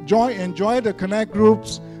 enjoy the connect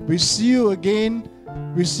groups. We see you again.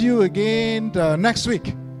 Next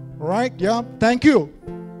week. All right? Yeah. Thank you.